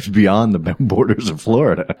sour grapes beyond the borders of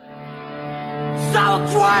Florida. Sour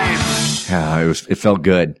grapes! Yeah, it felt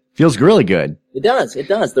good. Feels really good. It does. It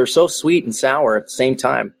does. They're so sweet and sour at the same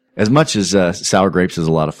time. As much as sour grapes is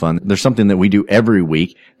a lot of fun, there's something that we do every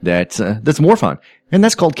week that's more fun, and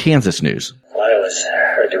that's called Kansas News. I always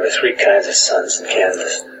heard there were 3 kinds of suns in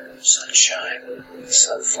Kansas: sunshine,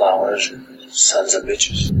 sunflowers, and sons of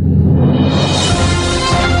bitches.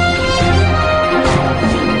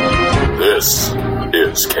 This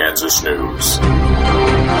is Kansas News.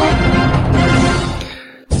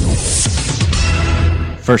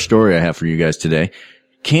 First story I have for you guys today.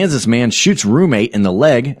 Kansas man shoots roommate in the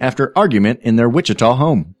leg after argument in their Wichita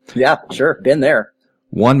home. Yeah, sure. Been there.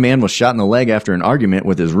 One man was shot in the leg after an argument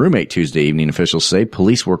with his roommate Tuesday evening, officials say.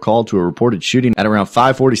 Police were called to a reported shooting at around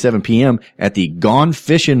 5:47 p.m. at the Gone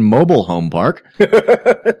Fishin' Mobile Home Park.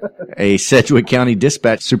 A Sedgwick County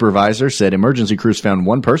dispatch supervisor said emergency crews found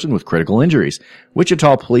one person with critical injuries.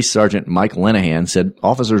 Wichita Police Sergeant Mike Lenahan said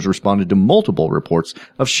officers responded to multiple reports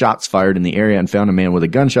of shots fired in the area and found a man with a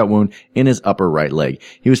gunshot wound in his upper right leg.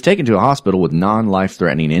 He was taken to a hospital with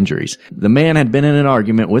non-life-threatening injuries. The man had been in an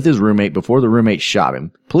argument with his roommate before the roommate shot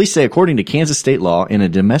him. Police say according to Kansas state law, in a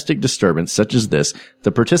domestic disturbance such as this,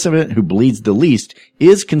 the participant who bleeds the least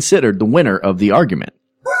is considered the winner of the argument.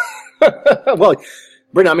 Well,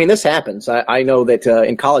 Brennan, I mean, this happens. I know that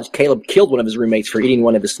in college, Caleb killed one of his roommates for eating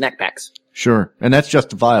one of his snack packs. Sure, and that's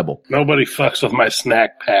justifiable. Nobody fucks with my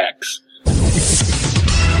snack packs.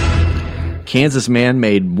 Kansas man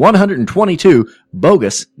made 122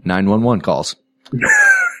 bogus 911 calls.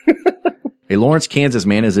 A Lawrence, Kansas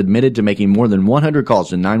man is admitted to making more than 100 calls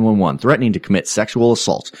to 911, threatening to commit sexual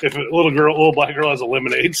assault. If a little black girl has a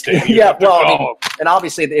lemonade stand, yeah, well, I mean, and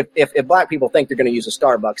obviously, if black people think they're going to use a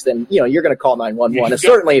Starbucks, then you're going to call 911. And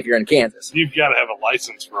certainly, if you're in Kansas, you've got to have a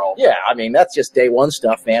license for all. Yeah, I mean that's just day one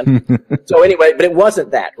stuff, man. So anyway, but it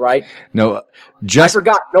wasn't that, right? No, I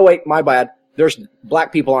forgot. No, wait, my bad. There's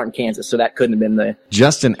black people aren't in Kansas, so that couldn't have been the.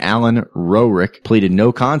 Justin Allen Rorick pleaded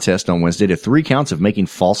no contest on Wednesday to 3 counts of making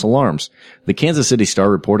false alarms. The Kansas City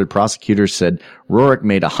Star reported prosecutors said Rorick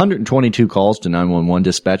made 122 calls to 911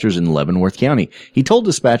 dispatchers in Leavenworth County. He told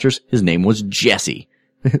dispatchers his name was Jesse.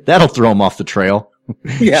 That'll throw him off the trail.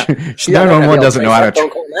 Yeah. 911 doesn't know how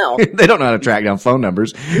to they don't know how to track down phone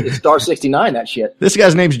numbers. It's star 69, that shit. This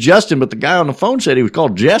guy's name's Justin, but the guy on the phone said he was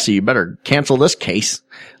called Jesse. You better cancel this case.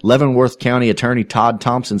 Leavenworth County Attorney Todd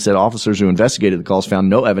Thompson said officers who investigated the calls found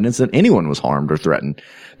no evidence that anyone was harmed or threatened.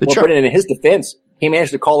 But in his defense, he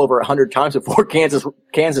managed to call over 100 times before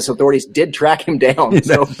Kansas authorities did track him down.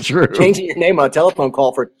 So That's true. changing your name on a telephone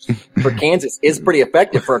call for Kansas is pretty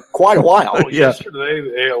effective for quite a while. Oh, yesterday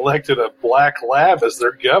they elected a black lab as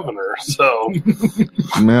their governor, so things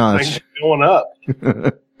are going up.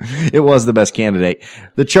 It was the best candidate.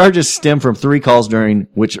 The charges stem from 3 calls during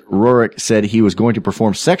which Rorick said he was going to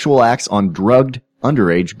perform sexual acts on drugged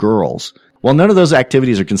underage girls. While none of those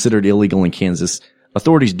activities are considered illegal in Kansas,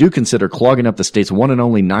 authorities do consider clogging up the state's one and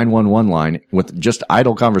only 911 line with just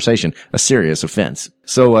idle conversation a serious offense.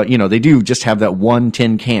 So, they do just have that one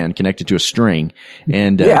tin can connected to a string.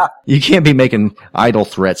 And you can't be making idle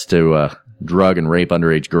threats to drug and rape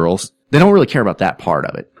underage girls. They don't really care about that part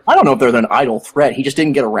of it. I don't know if they're an idle threat. He just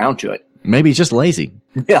didn't get around to it. Maybe he's just lazy.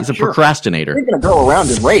 Yeah, he's a procrastinator. If he's going to go around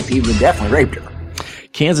and rape, he would have definitely raped her.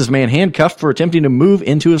 Kansas man handcuffed for attempting to move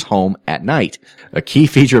into his home at night. A key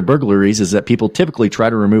feature of burglaries is that people typically try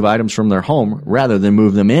to remove items from their home rather than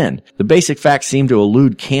move them in. The basic facts seem to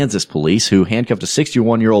elude Kansas police, who handcuffed a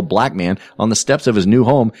 61-year-old black man on the steps of his new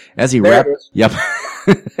home as he wrapped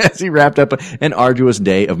up an arduous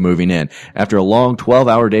day of moving in. After a long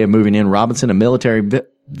 12-hour day of moving in, Robinson, a military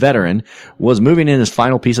veteran, was moving in his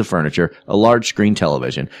final piece of furniture, a large screen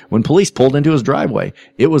television, when police pulled into his driveway.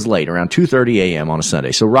 It was late, around 2:30 a.m. on a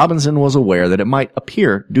Sunday, so Robinson was aware that it might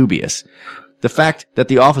appear dubious. The fact that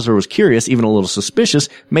the officer was curious, even a little suspicious,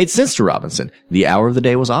 made sense to Robinson. The hour of the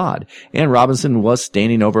day was odd, and Robinson was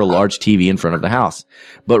standing over a large TV in front of the house.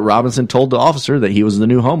 But Robinson told the officer that he was the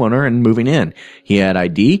new homeowner and moving in. He had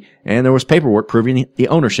ID, and there was paperwork proving the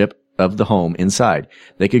ownership of the home inside.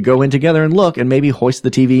 They could go in together and look and maybe hoist the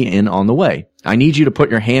TV in on the way. I need you to put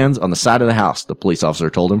your hands on the side of the house, the police officer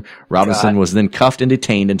told him. Robinson was then cuffed and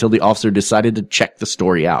detained until the officer decided to check the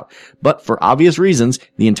story out. But for obvious reasons,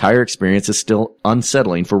 the entire experience is still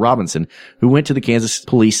unsettling for Robinson, who went to the Kansas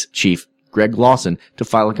police chief, Greg Lawson, to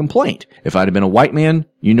file a complaint. If I'd have been a white man,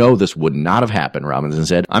 this would not have happened, Robinson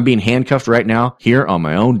said. I'm being handcuffed right now here on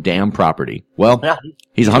my own damn property. Well,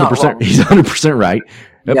 he's 100%, he's 100% right.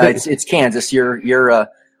 Yeah, it's Kansas.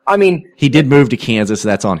 He did move to Kansas.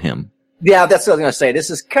 That's on him. Yeah, that's what I was going to say.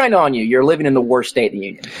 This is kind of on you. You're living in the worst state in the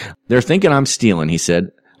union. They're thinking I'm stealing, he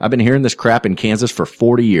said. I've been hearing this crap in Kansas for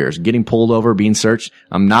 40 years. Getting pulled over, being searched.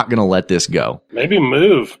 I'm not going to let this go. Maybe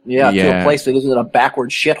move. To a place that isn't a backward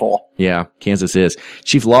shithole. Yeah, Kansas is.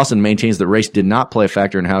 Chief Lawson maintains that race did not play a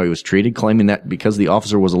factor in how he was treated, claiming that because the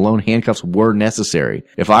officer was alone, handcuffs were necessary.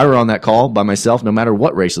 If I were on that call by myself, no matter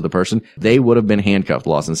what race of the person, they would have been handcuffed,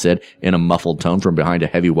 Lawson said in a muffled tone from behind a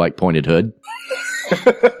heavy white pointed hood.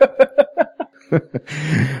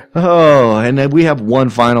 And then we have one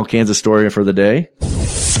final Kansas story for the day.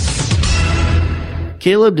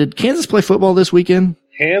 Caleb, did Kansas play football this weekend?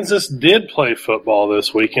 Kansas did play football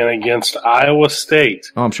this weekend against Iowa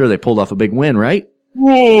State. Oh, I'm sure they pulled off a big win, right?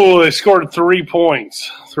 Ooh, they scored 3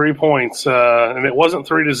 points. 3 points. And it wasn't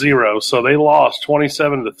 3-0, so they lost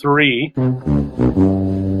 27-3.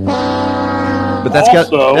 But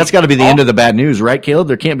that's got to be the end of the bad news, right, Caleb?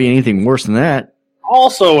 There can't be anything worse than that.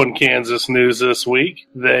 Also in Kansas news this week,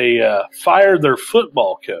 they fired their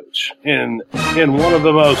football coach in one of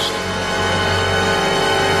the most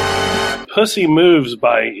pussy moves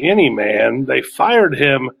by any man. They fired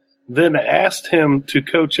him, then asked him to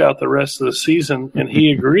coach out the rest of the season, and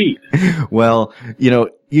he agreed. Well,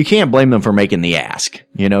 you can't blame them for making the ask,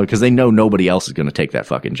 because they know nobody else is going to take that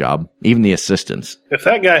fucking job, even the assistants. If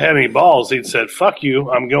that guy had any balls, he'd said, fuck you,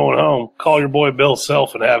 I'm going home. Call your boy Bill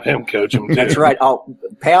Self and have him coach him, too. That's right. I'll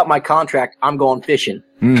pay out my contract. I'm going fishing.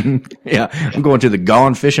 Yeah, I'm going to the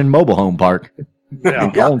Gone Fishing mobile home park.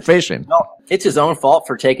 Yeah. Going fishing. No, it's his own fault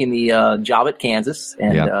for taking the job at Kansas.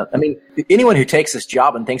 And anyone who takes this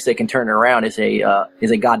job and thinks they can turn it around is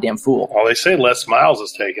a goddamn fool. Well, they say Les Miles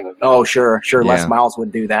is taking it. Oh, sure. Les Miles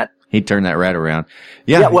would do that. He'd turn that right around.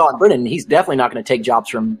 Yeah. Well, in Britain, he's definitely not going to take jobs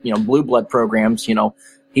from blue blood programs.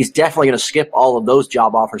 He's definitely going to skip all of those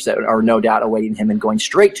job offers that are no doubt awaiting him and going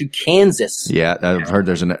straight to Kansas. Yeah, I've heard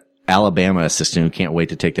there's an Alabama assistant who can't wait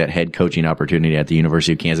to take that head coaching opportunity at the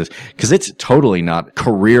University of Kansas, because it's totally not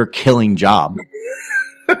career-killing job.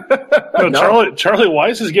 No. Charlie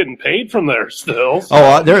Weiss is getting paid from there still. So.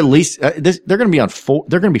 Oh, they're at least they're going to be on 4.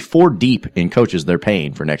 They're going to be 4 deep in coaches they're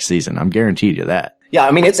paying for next season. I'm guaranteed you that. Yeah,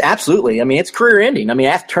 it's absolutely. It's career ending.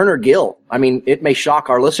 Ask Turner Gill. It may shock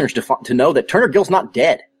our listeners to know that Turner Gill's not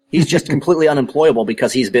dead. He's just completely unemployable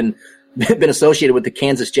because he's been associated with the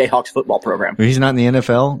Kansas Jayhawks football program. He's not in the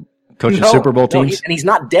NFL. Coaching Super Bowl teams? And he's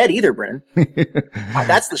not dead either, Brennan.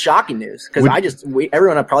 That's the shocking news, because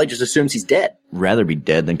everyone probably just assumes he's dead. Rather be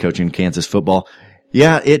dead than coaching Kansas football.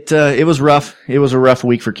 Yeah, it was rough. It was a rough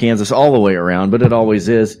week for Kansas all the way around, but it always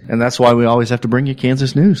is. And that's why we always have to bring you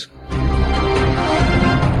Kansas news.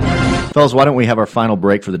 Fellas, why don't we have our final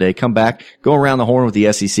break for the day? Come back, go around the horn with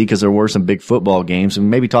the SEC because there were some big football games, and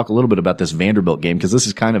maybe talk a little bit about this Vanderbilt game because this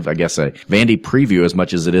is kind of, I guess, a Vandy preview as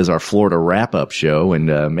much as it is our Florida wrap-up show,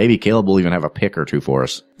 and maybe Caleb will even have a pick or two for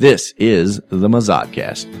us. This is the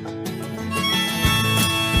Mazodcast.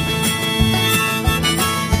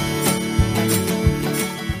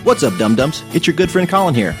 What's up, dum-dums? It's your good friend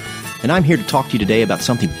Colin here. And I'm here to talk to you today about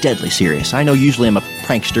something deadly serious. I know usually I'm a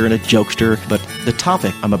prankster and a jokester, but the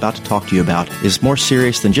topic I'm about to talk to you about is more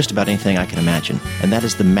serious than just about anything I can imagine, and that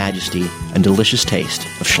is the majesty and delicious taste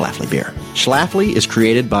of Schlafly beer. Schlafly is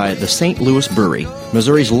created by the St. Louis Brewery,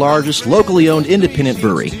 Missouri's largest locally owned independent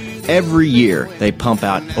brewery. Every year, they pump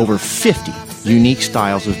out over 50 unique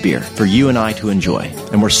styles of beer for you and I to enjoy.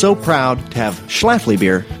 And we're so proud to have Schlafly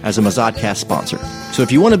beer as a Mazodcast sponsor. So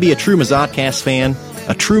if you want to be a true Mazodcast fan,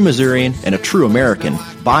 a true Missourian, and a true American,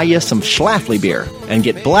 buy you some Schlafly beer and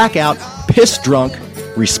get blackout, piss drunk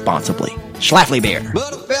responsibly. Schlafly beer.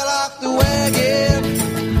 But I fell off the wagon.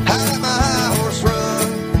 I let my high horse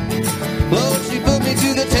run. Lord, she put me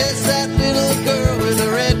to the test, that little girl with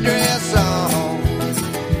the red dress on.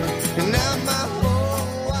 And now my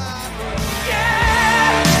whole life. Yeah,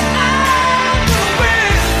 I'm gonna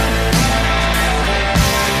win.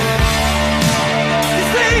 You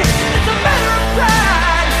see, it's a matter of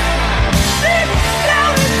pride. Deep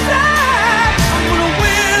down inside, I'm gonna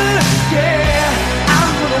win. Yeah,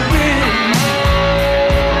 I'm gonna win.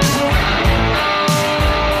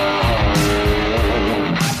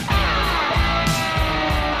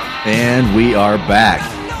 And we are back.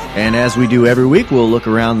 And as we do every week, we'll look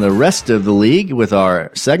around the rest of the league with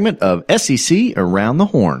our segment of SEC Around the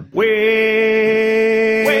Horn. We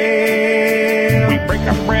break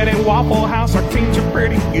our bread at Waffle House, our teams are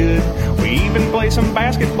pretty good. We even play some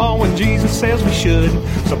basketball when Jesus says we should.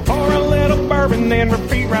 So pour a little bourbon and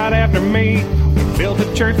repeat right after me. We built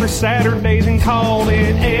a church for Saturdays and called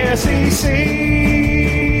it SEC.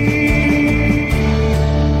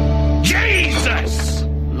 Jesus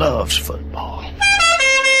loves football.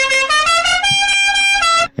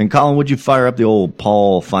 And Colin, would you fire up the old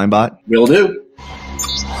Paul Feinbot? Will do.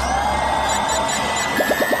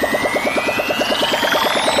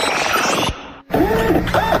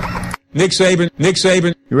 Nick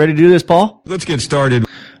Saban. You ready to do this, Paul? Let's get started.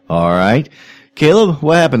 All right. Caleb,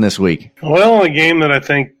 what happened this week? Well, a game that I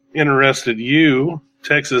think interested you,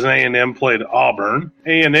 Texas A&M played Auburn.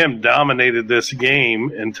 A&M dominated this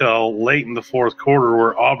game until late in the fourth quarter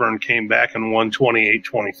where Auburn came back and won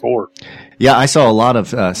 28-24. Yeah, I saw a lot of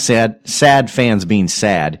sad fans being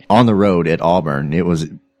sad on the road at Auburn.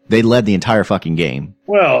 They led the entire fucking game.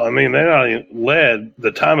 Well, I mean, they not only led.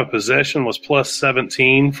 The time of possession was plus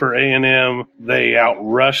 17 for A&M. They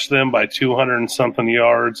outrushed them by 200 and something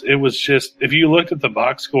yards. It was just, if you looked at the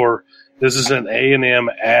box score, this is an A&M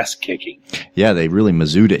ass kicking. Yeah, they really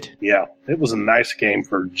mazooed it. Yeah, it was a nice game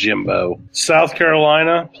for Jimbo. South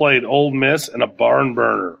Carolina played Ole Miss in a barn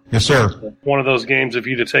burner. Yes, sir. One of those games, if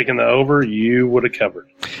you'd have taken the over, you would have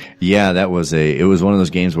covered. Yeah, it was one of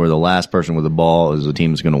those games where the last person with the ball is the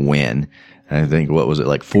team that's going to win. I think, what was it,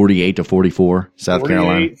 like 48-44, South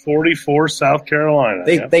Carolina? 48-44, South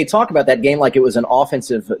Carolina. They talk about that game like it was an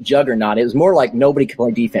offensive juggernaut. It was more like nobody could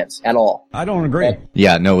play defense at all. I don't agree.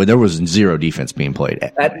 Yeah, no, there was zero defense being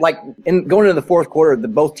played. Going into the fourth quarter,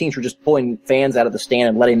 both teams were just pulling fans out of the stand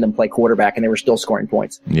and letting them play quarterback, and they were still scoring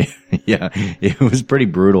points. Yeah, it was pretty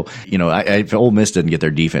brutal. You know, if Ole Miss didn't get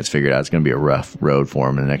their defense figured out, it's going to be a rough road for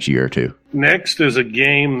them in the next year or two. Next is a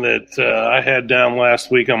game that I had down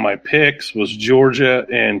last week on my picks was Georgia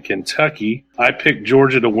and Kentucky. I picked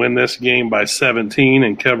Georgia to win this game by 17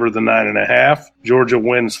 and cover the 9.5. Georgia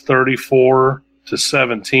wins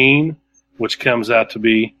 34-17, which comes out to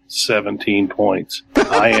be 17 points.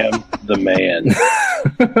 I am the man.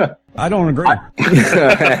 I don't agree.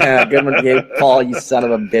 Good one, Gabe. Paul, you son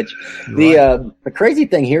of a bitch. The crazy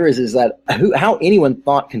thing here is that how anyone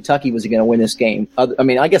thought Kentucky was going to win this game. I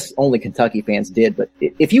mean, I guess only Kentucky fans did, but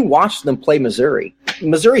if you watched them play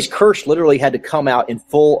Missouri's curse literally had to come out in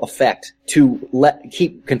full effect to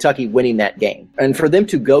keep Kentucky winning that game. And for them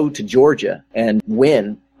to go to Georgia and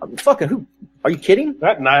win, fucking who? Are you kidding?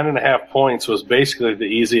 That 9.5 points was basically the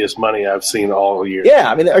easiest money I've seen all year.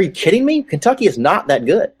 Yeah, I mean, are you kidding me? Kentucky is not that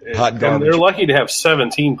good. And they're lucky to have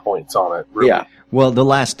 17 points on it. Really. Yeah. Well, the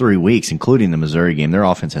last 3 weeks, including the Missouri game, their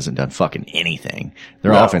offense hasn't done fucking anything.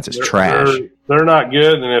 Their offense is trash. They're not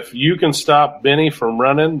good, and if you can stop Benny from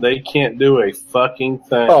running, they can't do a fucking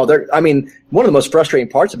thing. Oh, one of the most frustrating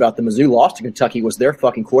parts about the Mizzou loss to Kentucky was their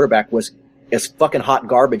fucking quarterback was as fucking hot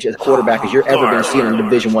garbage as quarterback as you're ever going to see in a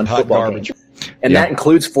Division I football game. And that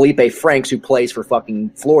includes Felipe Franks, who plays for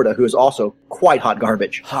fucking Florida, who is also quite hot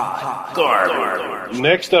garbage. Garbage.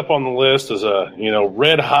 Next up on the list is a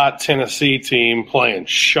red hot Tennessee team playing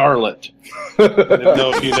Charlotte. I don't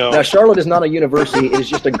know if you know. Now Charlotte is not a university; it is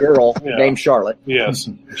just a girl named Charlotte. Yes,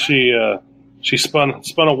 she spun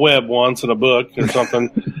a web once in a book or something.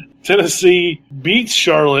 Tennessee beats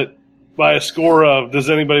Charlotte by a score of. Does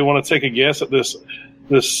anybody want to take a guess at this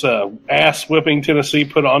ass whipping Tennessee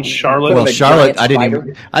put on Charlotte? Well, Charlotte, I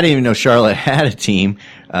didn't even know Charlotte had a team.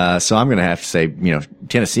 So I'm going to have to say,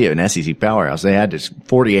 Tennessee, an SEC powerhouse. They had this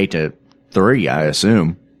 48-3, I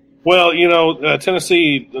assume. Well,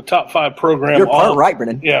 Tennessee, the top 5 program. You're part right,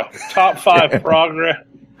 Brennan. Yeah, top 5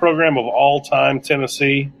 program of all time.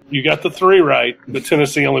 Tennessee. You got the 3 right, but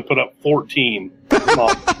Tennessee only put up 14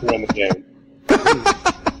 to win the game.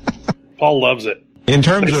 Paul loves it. In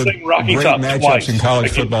terms of Rocky great Top matchups twice in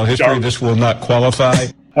college football history, Charlotte. this will not qualify.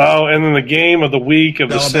 Oh, and then the game of the week, of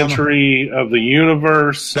the century, of the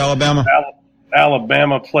universe. Alabama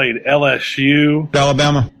played LSU.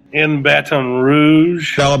 Alabama. In Baton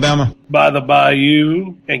Rouge. Alabama. By the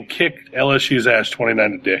Bayou. And kicked LSU's ass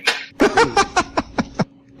 29 to dick.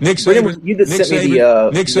 Nick Saban. You just sent me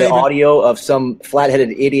the audio of some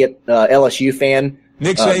flat-headed idiot LSU fan.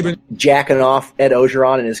 Nick Saban jacking off Ed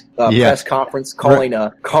Ogeron in his press conference, calling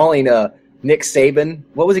Nick Saban.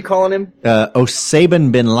 What was he calling him?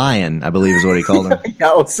 Saban bin Lion, I believe is what he called him.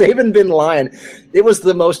 Saban bin Lion. It was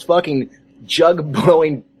the most fucking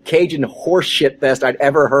jug-blowing Cajun horse shit fest I'd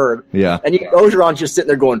ever heard. Yeah. And Ogeron's just sitting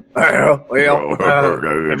there going, Have you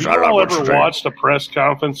all ever watched a press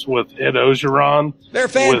conference with Ed Ogeron? They're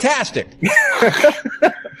fantastic.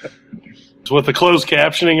 With the closed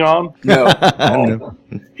captioning on? No.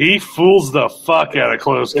 He fools the fuck out of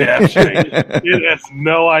closed captioning. It has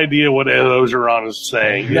no idea what Ed Ogeron is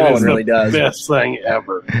saying. No one really does. Best thing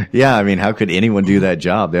ever. Yeah, I mean, how could anyone do that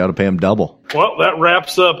job? They ought to pay him double. Well, that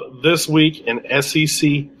wraps up this week in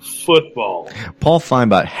SEC football. Paul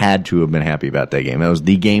Feinbach had to have been happy about that game. That was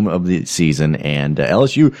the game of the season, and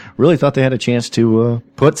LSU really thought they had a chance to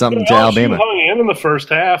put something to Alabama. LSU hung in the first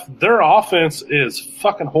half. Their offense is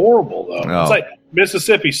fucking horrible, though. Oh. It's like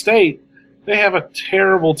Mississippi State. They have a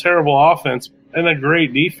terrible, terrible offense and a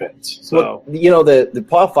great defense. So the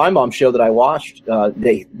Paul Feinbaum show that I watched,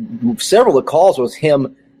 several of the calls was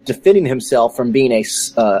him defending himself from being a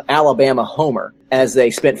Alabama homer as they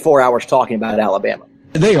spent 4 hours talking about Alabama.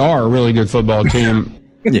 They are a really good football team.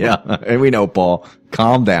 Yeah, and we know, Paul.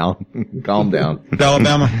 Calm down. Calm down.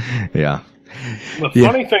 Alabama. Yeah. The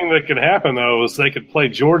funny thing that could happen, though, is they could play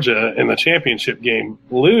Georgia in the championship game,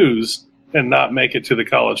 lose, and not make it to the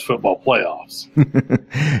college football playoffs.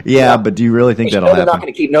 Yeah, but do you really think that'll happen? They're not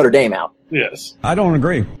going to keep Notre Dame out. Yes. I don't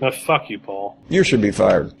agree. Fuck you, Paul. You should be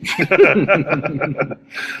fired.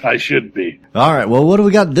 I should be. All right, well, what do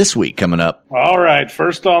we got this week coming up? All right,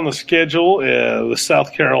 first on the schedule, the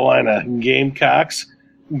South Carolina Gamecocks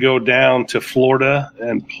go down to Florida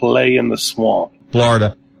and play in the swamp.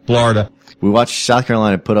 Florida. We watched South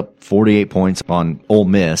Carolina put up 48 points on Ole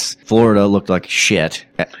Miss. Florida looked like shit.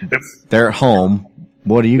 They're at home.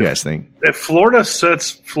 What do you guys think? If Florida sets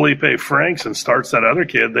Felipe Franks and starts that other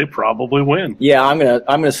kid, they probably win. Yeah, I'm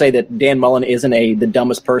gonna say that Dan Mullen isn't the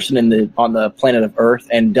dumbest person on the planet of Earth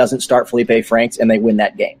and doesn't start Felipe Franks, and they win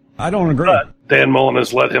that game. I don't agree. But Dan Mullen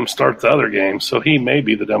has let him start the other game, so he may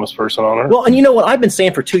be the dumbest person on earth. Well, and you know what? I've been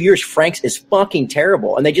saying for 2 years, Franks is fucking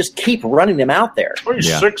terrible, and they just keep running him out there. He's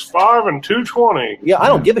 6'5" and 220. Yeah, I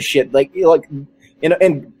don't give a shit.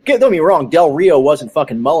 And don't me wrong, Del Rio wasn't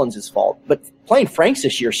fucking Mullins' fault, but playing Franks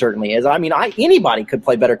this year certainly is. I mean, anybody could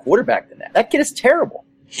play better quarterback than that. That kid is terrible.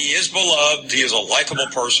 He is beloved. He is a likable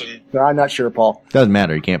person. I'm not sure, Paul. Doesn't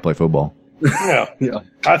matter. You can't play football. Yeah.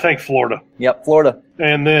 I think Florida. Yep, Florida.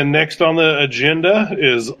 And then next on the agenda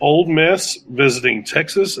is Ole Miss visiting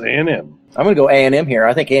Texas A&M. I'm going to go A&M here.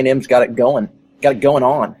 I think A&M's got it going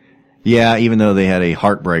on. Yeah, even though they had a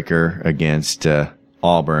heartbreaker against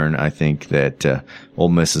Auburn, I think that Ole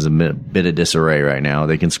Miss is a bit of disarray right now.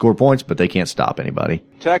 They can score points, but they can't stop anybody.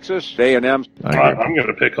 Texas, A&M. I'm going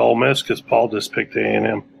to pick Ole Miss because Paul just picked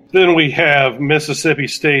A&M. Then we have Mississippi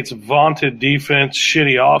State's vaunted defense,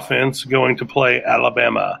 shitty offense, going to play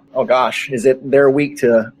Alabama. Oh, gosh. Is it their week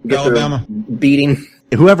to get Alabama. their beating?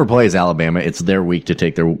 Whoever plays Alabama, it's their week to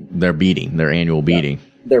take their beating, their annual beating.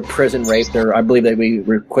 Their prison rape. I believe that we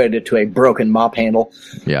equated it to a broken mop handle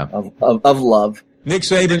of love. Nick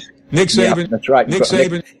Saban. Yeah, that's right. Nick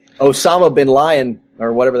Saban. Osama bin Laden,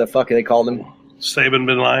 or whatever the fuck they called him. Saban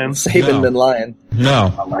bin Laden. Saban bin Laden.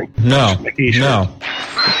 No. Mickey No.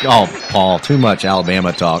 Oh, Paul, too much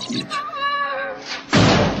Alabama talk.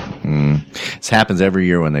 This happens every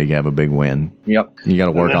year when they have a big win. Yep. You got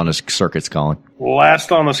to work on his circuits, Colin.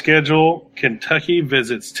 Last on the schedule, Kentucky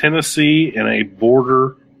visits Tennessee in a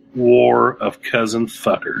border war of cousin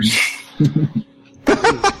fuckers.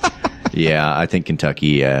 Yeah, I think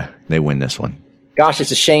Kentucky, they win this one. Gosh,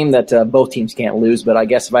 it's a shame that both teams can't lose, but I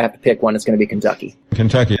guess if I have to pick one, it's going to be Kentucky.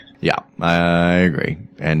 Kentucky. Yeah, I agree.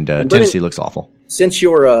 And Tennessee looks awful. Since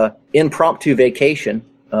your impromptu vacation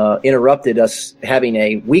interrupted us having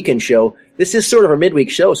a weekend show, this is sort of a midweek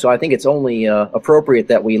show, so I think it's only appropriate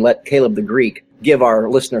that we let Caleb the Greek give our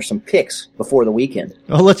listeners some picks before the weekend.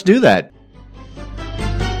 Oh, let's do that.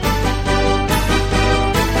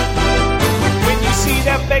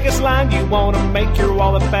 That Vegas line, you want to make your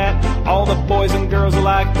wallet fat. All the boys and girls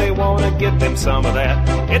alike, they want to get them some of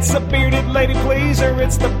that. It's the bearded lady pleaser,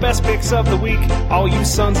 it's the best picks of the week. All you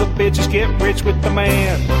sons of bitches get rich with the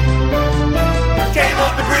man.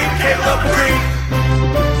 Caleb the Greek, Caleb the Greek.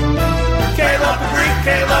 Caleb the Greek,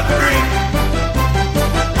 Caleb the Greek.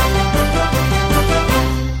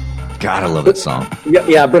 God, I love that song.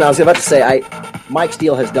 Yeah, Bruno, I was about to say, Mike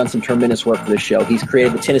Steele has done some tremendous work for this show. He's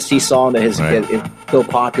created the Tennessee song that is so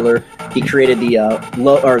popular. He created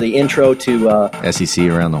the intro to SEC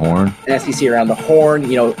Around the Horn. SEC Around the Horn.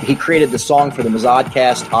 You know, he created the song for the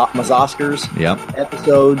Mazodcast Mazoskers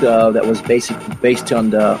episode that was basically based on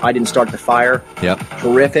the I Didn't Start the Fire. Yep.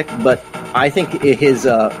 Terrific. But I think his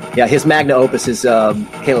magna opus is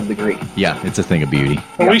Caleb the Greek. Yeah, it's a thing of beauty.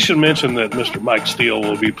 Well, we should mention that Mr. Mike Steele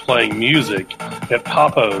will be playing music at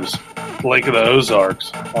Papo's Lake of the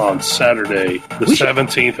Ozarks on Saturday, the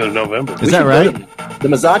 17th of November. Is that right? The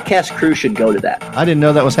Mazodcast crew should go to that. I didn't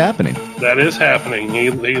know that was happening. That is happening.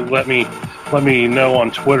 He let me know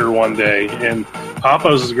on Twitter one day. And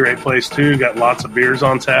Papo's is a great place, too. Got lots of beers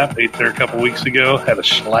on tap. Ate there a couple weeks ago. Had a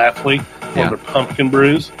Schlafly, one of their pumpkin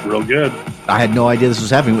brews. Real good. I had no idea this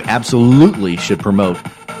was happening. We absolutely should promote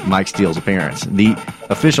Mike Steele's appearance. The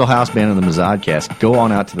official house band of the Mazodcast. Go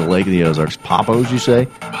on out to the Lake of the Ozarks. Papo's, you say?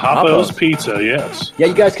 Papo's Pizza, yes. Yeah,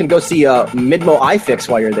 you guys can go see Midmo iFix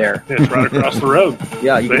while you're there. Yeah, it's right across the road.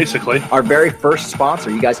 Yeah, basically. Our very first sponsor.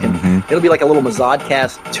 You guys can. It'll be like a little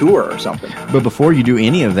Mazodcast tour or something. But before you do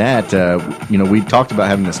any of that, we talked about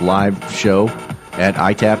having this live show at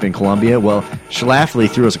ITAP in Columbia. Well, Schlafly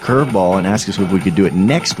threw us a curveball and asked us if we could do it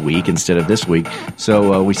next week instead of this week.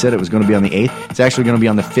 So we said it was going to be on the 8th. It's actually going to be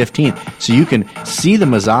on the 15th. So you can see the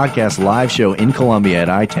Mazodcast live show in Columbia at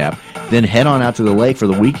ITAP, then head on out to the lake for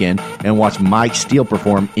the weekend and watch Mike Steele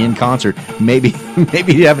perform in concert. Maybe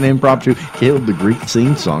you have an impromptu Caleb the Greek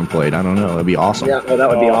theme song played. I don't know. That'd be awesome. Yeah, well, that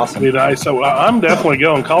would be awesome. Be nice. So I'm definitely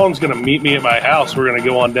going. Colin's going to meet me at my house. We're going to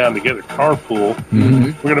go on down together, carpool. Mm-hmm.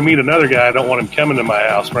 We're going to meet another guy. I don't want him coming to my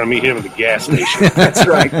house. We're going to meet him at the gas station. That's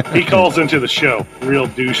right. He calls into the show. Real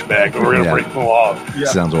douchebag. But we're going to break him off. Yeah.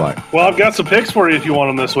 Sounds like. Well, I've got some picks for you if you want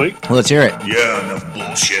them this week. Let's hear it. Yeah, enough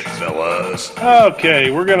bullshit, fellas.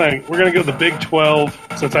 Okay, we're gonna go to the Big 12.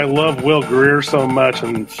 Since I love Will Greer so much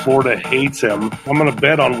and Florida hates him, I'm going to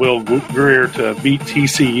bet on Will Greer to beat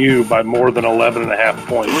TCU by more than 11.5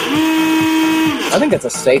 points. I think that's a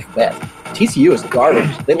safe bet. TCU is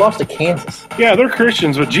garbage. They lost to Kansas. Yeah, they're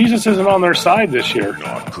Christians, but Jesus isn't on their side this year.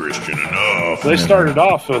 Not Christian enough. They started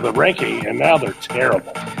off with a ranking, and now they're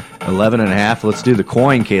terrible. 11.5. Let's do the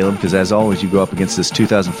coin, Caleb, because as always, you go up against this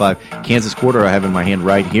 2005 Kansas quarter I have in my hand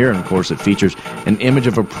right here, and of course, it features an image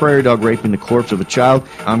of a prairie dog raping the corpse of a child.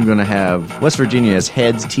 I'm going to have West Virginia as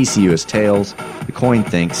heads, TCU as tails. The coin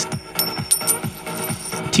thinks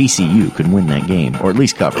TCU could win that game, or at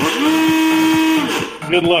least cover.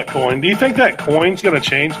 Good luck, coin. Do you think that coin's going to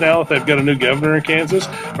change now that they've got a new governor in Kansas?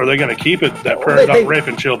 Or are they going to keep it that prairie dog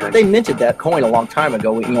raping children? They minted that coin a long time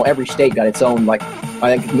ago. Every state got its own, like,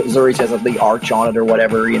 I think Missouri has the arch on it or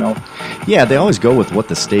whatever, Yeah, they always go with what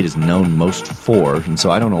the state is known most for, and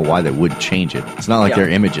so I don't know why they would change it. It's not like their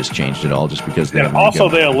image has changed at all just because they also,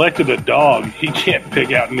 they elected a dog. He can't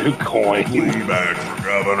pick out new coin. Back for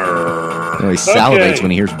governor. He salivates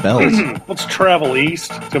when he hears bells. Let's travel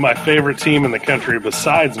east to my favorite team in the country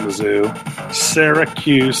besides Mizzou.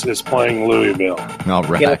 Syracuse is playing Louisville. All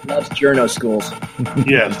right. Caleb loves journo schools.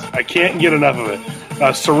 Yes, I can't get enough of it.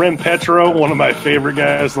 Seren Petro, one of my favorite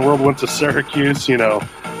guys in the world, went to Syracuse.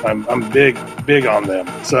 I'm big on them.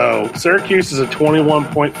 So Syracuse is a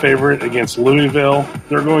 21-point favorite against Louisville.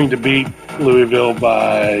 They're going to beat Louisville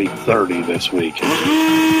by 30 this week.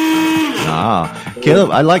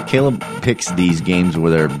 Caleb, I like Caleb picks these games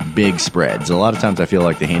where they're big spreads. A lot of times I feel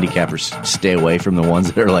like the handicappers stay away from the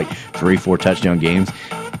ones that are like 3-4 touchdown games.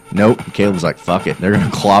 Nope. Caleb was like, fuck it. They're going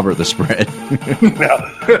to clobber the spread.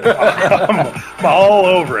 I'm all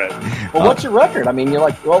over it. Well, what's your record? I mean, you're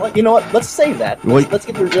like, well, you know what? Let's save that. Let's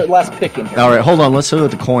get the last pick in here. All right, hold on. Let's see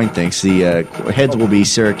what the coin thinks. The heads will be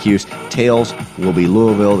Syracuse. Tails will be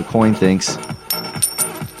Louisville. The coin thinks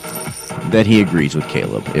that he agrees with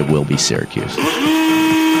Caleb. It will be Syracuse.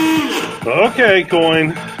 Okay,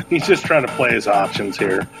 coin. He's just trying to play his options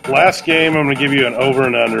here. Last game, I'm going to give you an over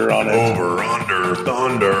and under on it. Over, under,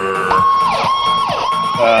 thunder.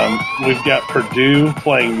 We've got Purdue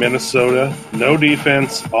playing Minnesota. No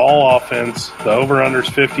defense, all offense. The over-under's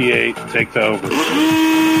 58. Take the over.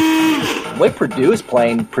 The way Purdue is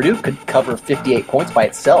playing, Purdue could cover 58 points by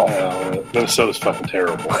itself. Minnesota's fucking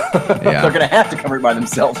terrible. Yeah. They're going to have to cover it by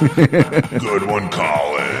themselves. Good one,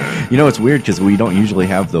 Colin. You know, it's weird because we don't usually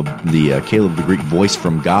have the Caleb the Greek voice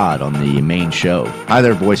from God on the main show. Hi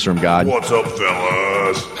there, voice from God. What's up,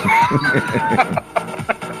 fellas?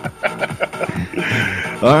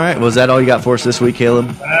 All right, was that all you got for us this week,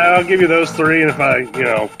 Caleb? I'll give you those three, and if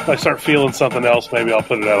I start feeling something else, maybe I'll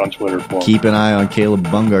put it out on Twitter for him. Keep an eye on Caleb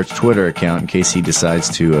Bungart's Twitter account in case he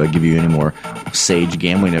decides to give you any more sage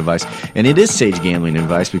gambling advice. And it is sage gambling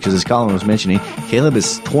advice because, as Colin was mentioning, Caleb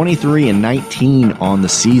is 23-19 on the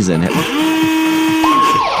season.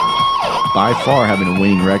 By far having a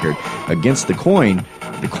winning record. Against the coin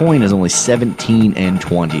is only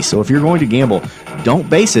 17-20. So if you're going to gamble, don't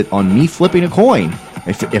base it on me flipping a coin.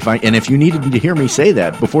 If you needed to hear me say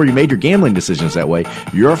that before you made your gambling decisions that way,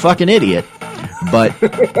 you're a fucking idiot. But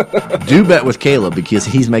do bet with Caleb because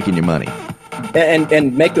he's making you money.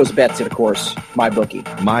 And make those bets at, of course, MyBookie.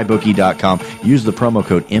 MyBookie.com. Use the promo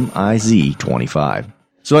code MIZ25.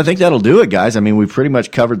 So I think that'll do it, guys. I mean, we've pretty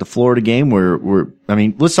much covered the Florida game.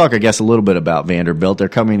 Let's talk, I guess, a little bit about Vanderbilt. They're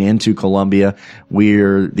coming into Columbia.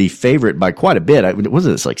 We're the favorite by quite a bit. Was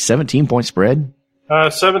it like 17-point spread?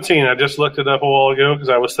 17. I just looked it up a while ago because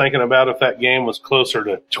I was thinking about if that game was closer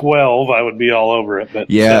to 12, I would be all over it. But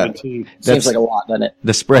yeah, 17 seems like a lot, doesn't it?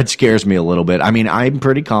 The spread scares me a little bit. I mean, I'm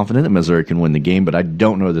pretty confident that Missouri can win the game, but I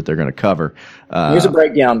don't know that they're going to cover. Here's a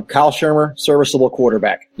breakdown. Kyle Shermer, serviceable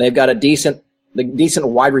quarterback. They've got a decent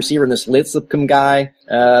wide receiver in this Litzcomb guy.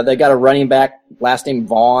 They got a running back, last name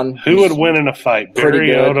Vaughn. Who would win in a fight? Barry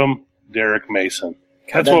good. Odom, Derek Mason.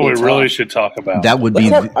 That's what we really should talk about. That would be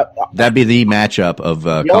that'd be the matchup of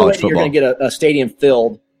college football. You're going to get a stadium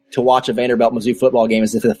filled to watch a Vanderbilt Mizzou football game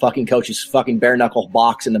is if the fucking coaches fucking bare knuckle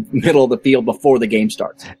box in the middle of the field before the game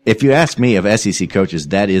starts. If you ask me, of SEC coaches,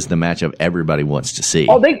 that is the matchup everybody wants to see.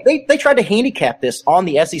 Oh, they tried to handicap this on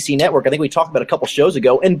the SEC network. I think we talked about it a couple shows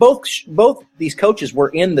ago, and both these coaches were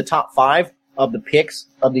in the top 5 of the picks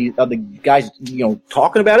of the guys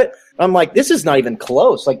talking about it. I'm like, this is not even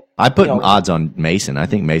close. Like, I put odds on Mason. I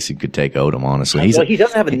think Mason could take Odom. Honestly, he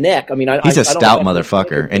doesn't have a neck. I mean, he's a stout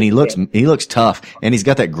motherfucker, and he looks tough, and he's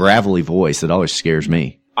got that gravelly voice that always scares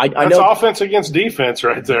me. That's offense against defense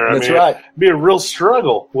right there. That's right. It'd be a real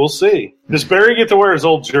struggle. We'll see. Does Barry get to wear his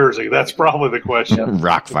old jersey? That's probably the question.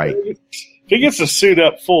 Rock fight. If he gets to suit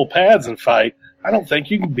up full pads and fight, I don't think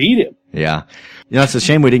you can beat him. Yeah. It's a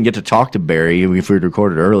shame we didn't get to talk to Barry. If we'd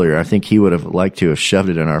recorded earlier, I think he would have liked to have shoved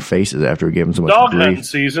it in our faces after we gave him so much Dog grief. hunting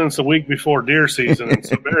season. It's the week before deer season, and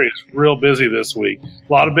so Barry is real busy this week.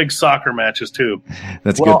 A lot of big soccer matches, too.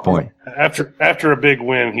 That's a good point. After a big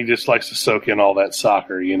win, he just likes to soak in all that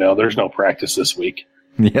soccer. There's no practice this week.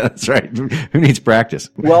 Yeah, that's right. Who needs practice?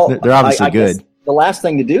 Well, they're obviously good. Guess the last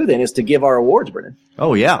thing to do then is to give our awards, Brennan.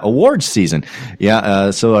 Oh, yeah. Awards season. Yeah.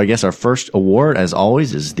 So I guess our first award, as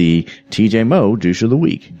always, is the TJ Moe Douche of the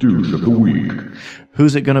Week. Douche of the Week.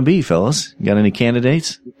 Who's it going to be, fellas? Got any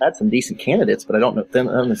candidates? We've had some decent candidates, but I don't know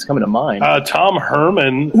if it's coming to mind. Tom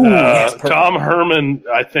Herman. Tom Herman,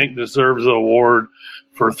 I think, deserves an award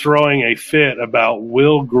for throwing a fit about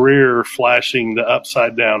Will Greer flashing the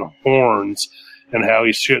upside-down horns and how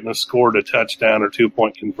he shouldn't have scored a touchdown or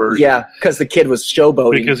 2-point conversion. Yeah, because the kid was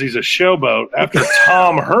showboating. Because he's a showboat after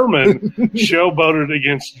Tom Herman showboated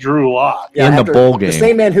against Drew Lock. In the bowl game. The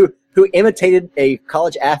same man who imitated a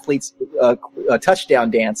college athlete's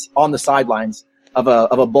touchdown dance on the sidelines of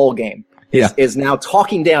a bowl game is now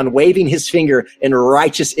talking down, waving his finger in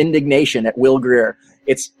righteous indignation at Will Greer.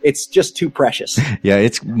 It's just too precious. Yeah,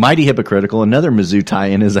 it's mighty hypocritical. Another Mizzou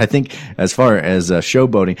tie-in is, I think, as far as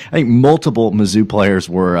showboating, I think multiple Mizzou players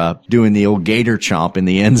were doing the old gator chomp in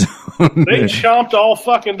the end zone. They chomped all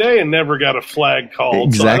fucking day and never got a flag called.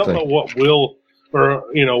 Exactly. So I don't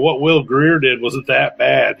know what Will Greer did was that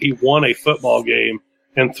bad. He won a football game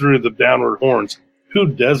and threw the downward horns. Who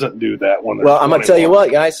doesn't do that when? Well, I'm gonna tell you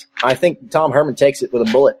what, guys. I think Tom Herman takes it with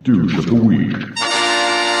a bullet. Douche of the Week.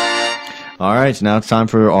 All right, so now it's time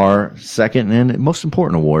for our second and most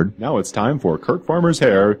important award. Now it's time for Kirk Farmer's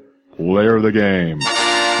Hair Player of the Game.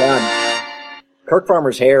 God, Kirk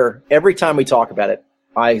Farmer's hair, every time we talk about it,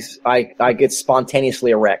 I get spontaneously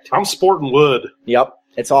erect. I'm sporting wood. Yep,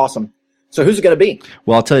 it's awesome. So who's it going to be?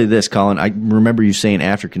 Well, I'll tell you this, Colin. I remember you saying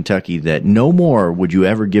after Kentucky that no more would you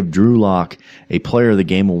ever give Drew Lock a Player of the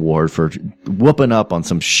Game award for whooping up on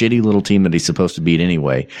some shitty little team that he's supposed to beat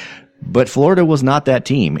anyway. But Florida was not that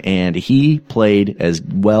team, and he played as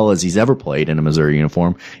well as he's ever played in a Missouri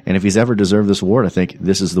uniform. And if he's ever deserved this award, I think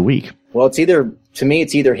this is the week. Well, it's either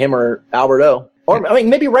him or Alberto. Or, I mean,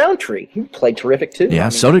 maybe Roundtree. He played terrific, too. Yeah,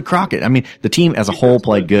 so did Crockett. I mean, the team as a whole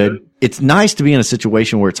played good. It's nice to be in a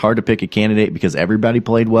situation where it's hard to pick a candidate because everybody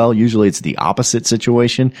played well. Usually it's the opposite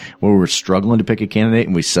situation where we're struggling to pick a candidate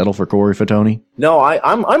and we settle for Corey Fatoni. No,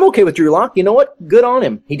 I'm okay with Drew Lock. You know what? Good on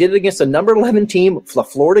him. He did it against a number 11 team, the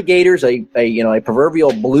Florida Gators, a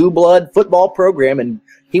proverbial blue blood football program, and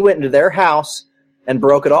he went into their house and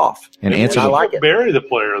broke it off. And answered. I like it. Barry the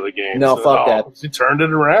player of the game. No, fuck that. He turned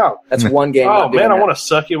it around. That's one game. Oh, man, I want to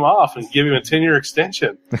suck him off and give him a 10-year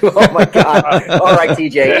extension. Oh, my God. All right,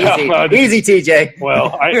 TJ. Easy, TJ.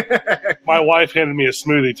 Well, my wife handed me a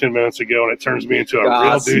smoothie 10 minutes ago, and it turns me into a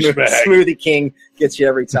real douchebag. Smoothie King gets you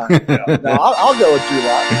every time. No, I'll go with Drew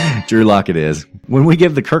Lock. Drew Lock it is. When we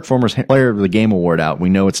give the Kirk Farmer's Player of the Game award out, we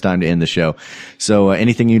know it's time to end the show. So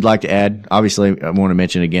anything you'd like to add? Obviously, I want to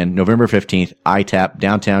mention again, November 15th, ITAP,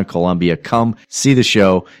 downtown Columbia. Come see the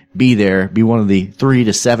show. Be there. Be one of the 3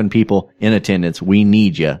 to 7 people in attendance. We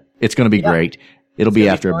need you. It's going to be great. It'll be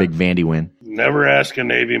after a big Vandy win. Never ask a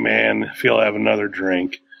Navy man if he'll have another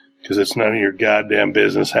drink, because it's none of your goddamn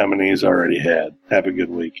business how many he's already had. Have a good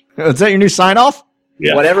week. Is that your new sign-off?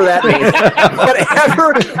 Yeah. Whatever that means.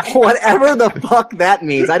 whatever the fuck that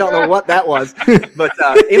means. I don't know what that was. But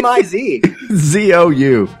M-I-Z.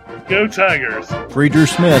 Z-O-U. Go Tigers. Free Drew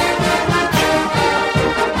Smith.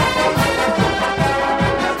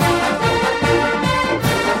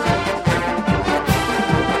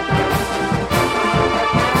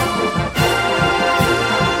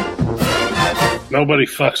 Nobody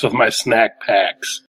fucks with my snack packs.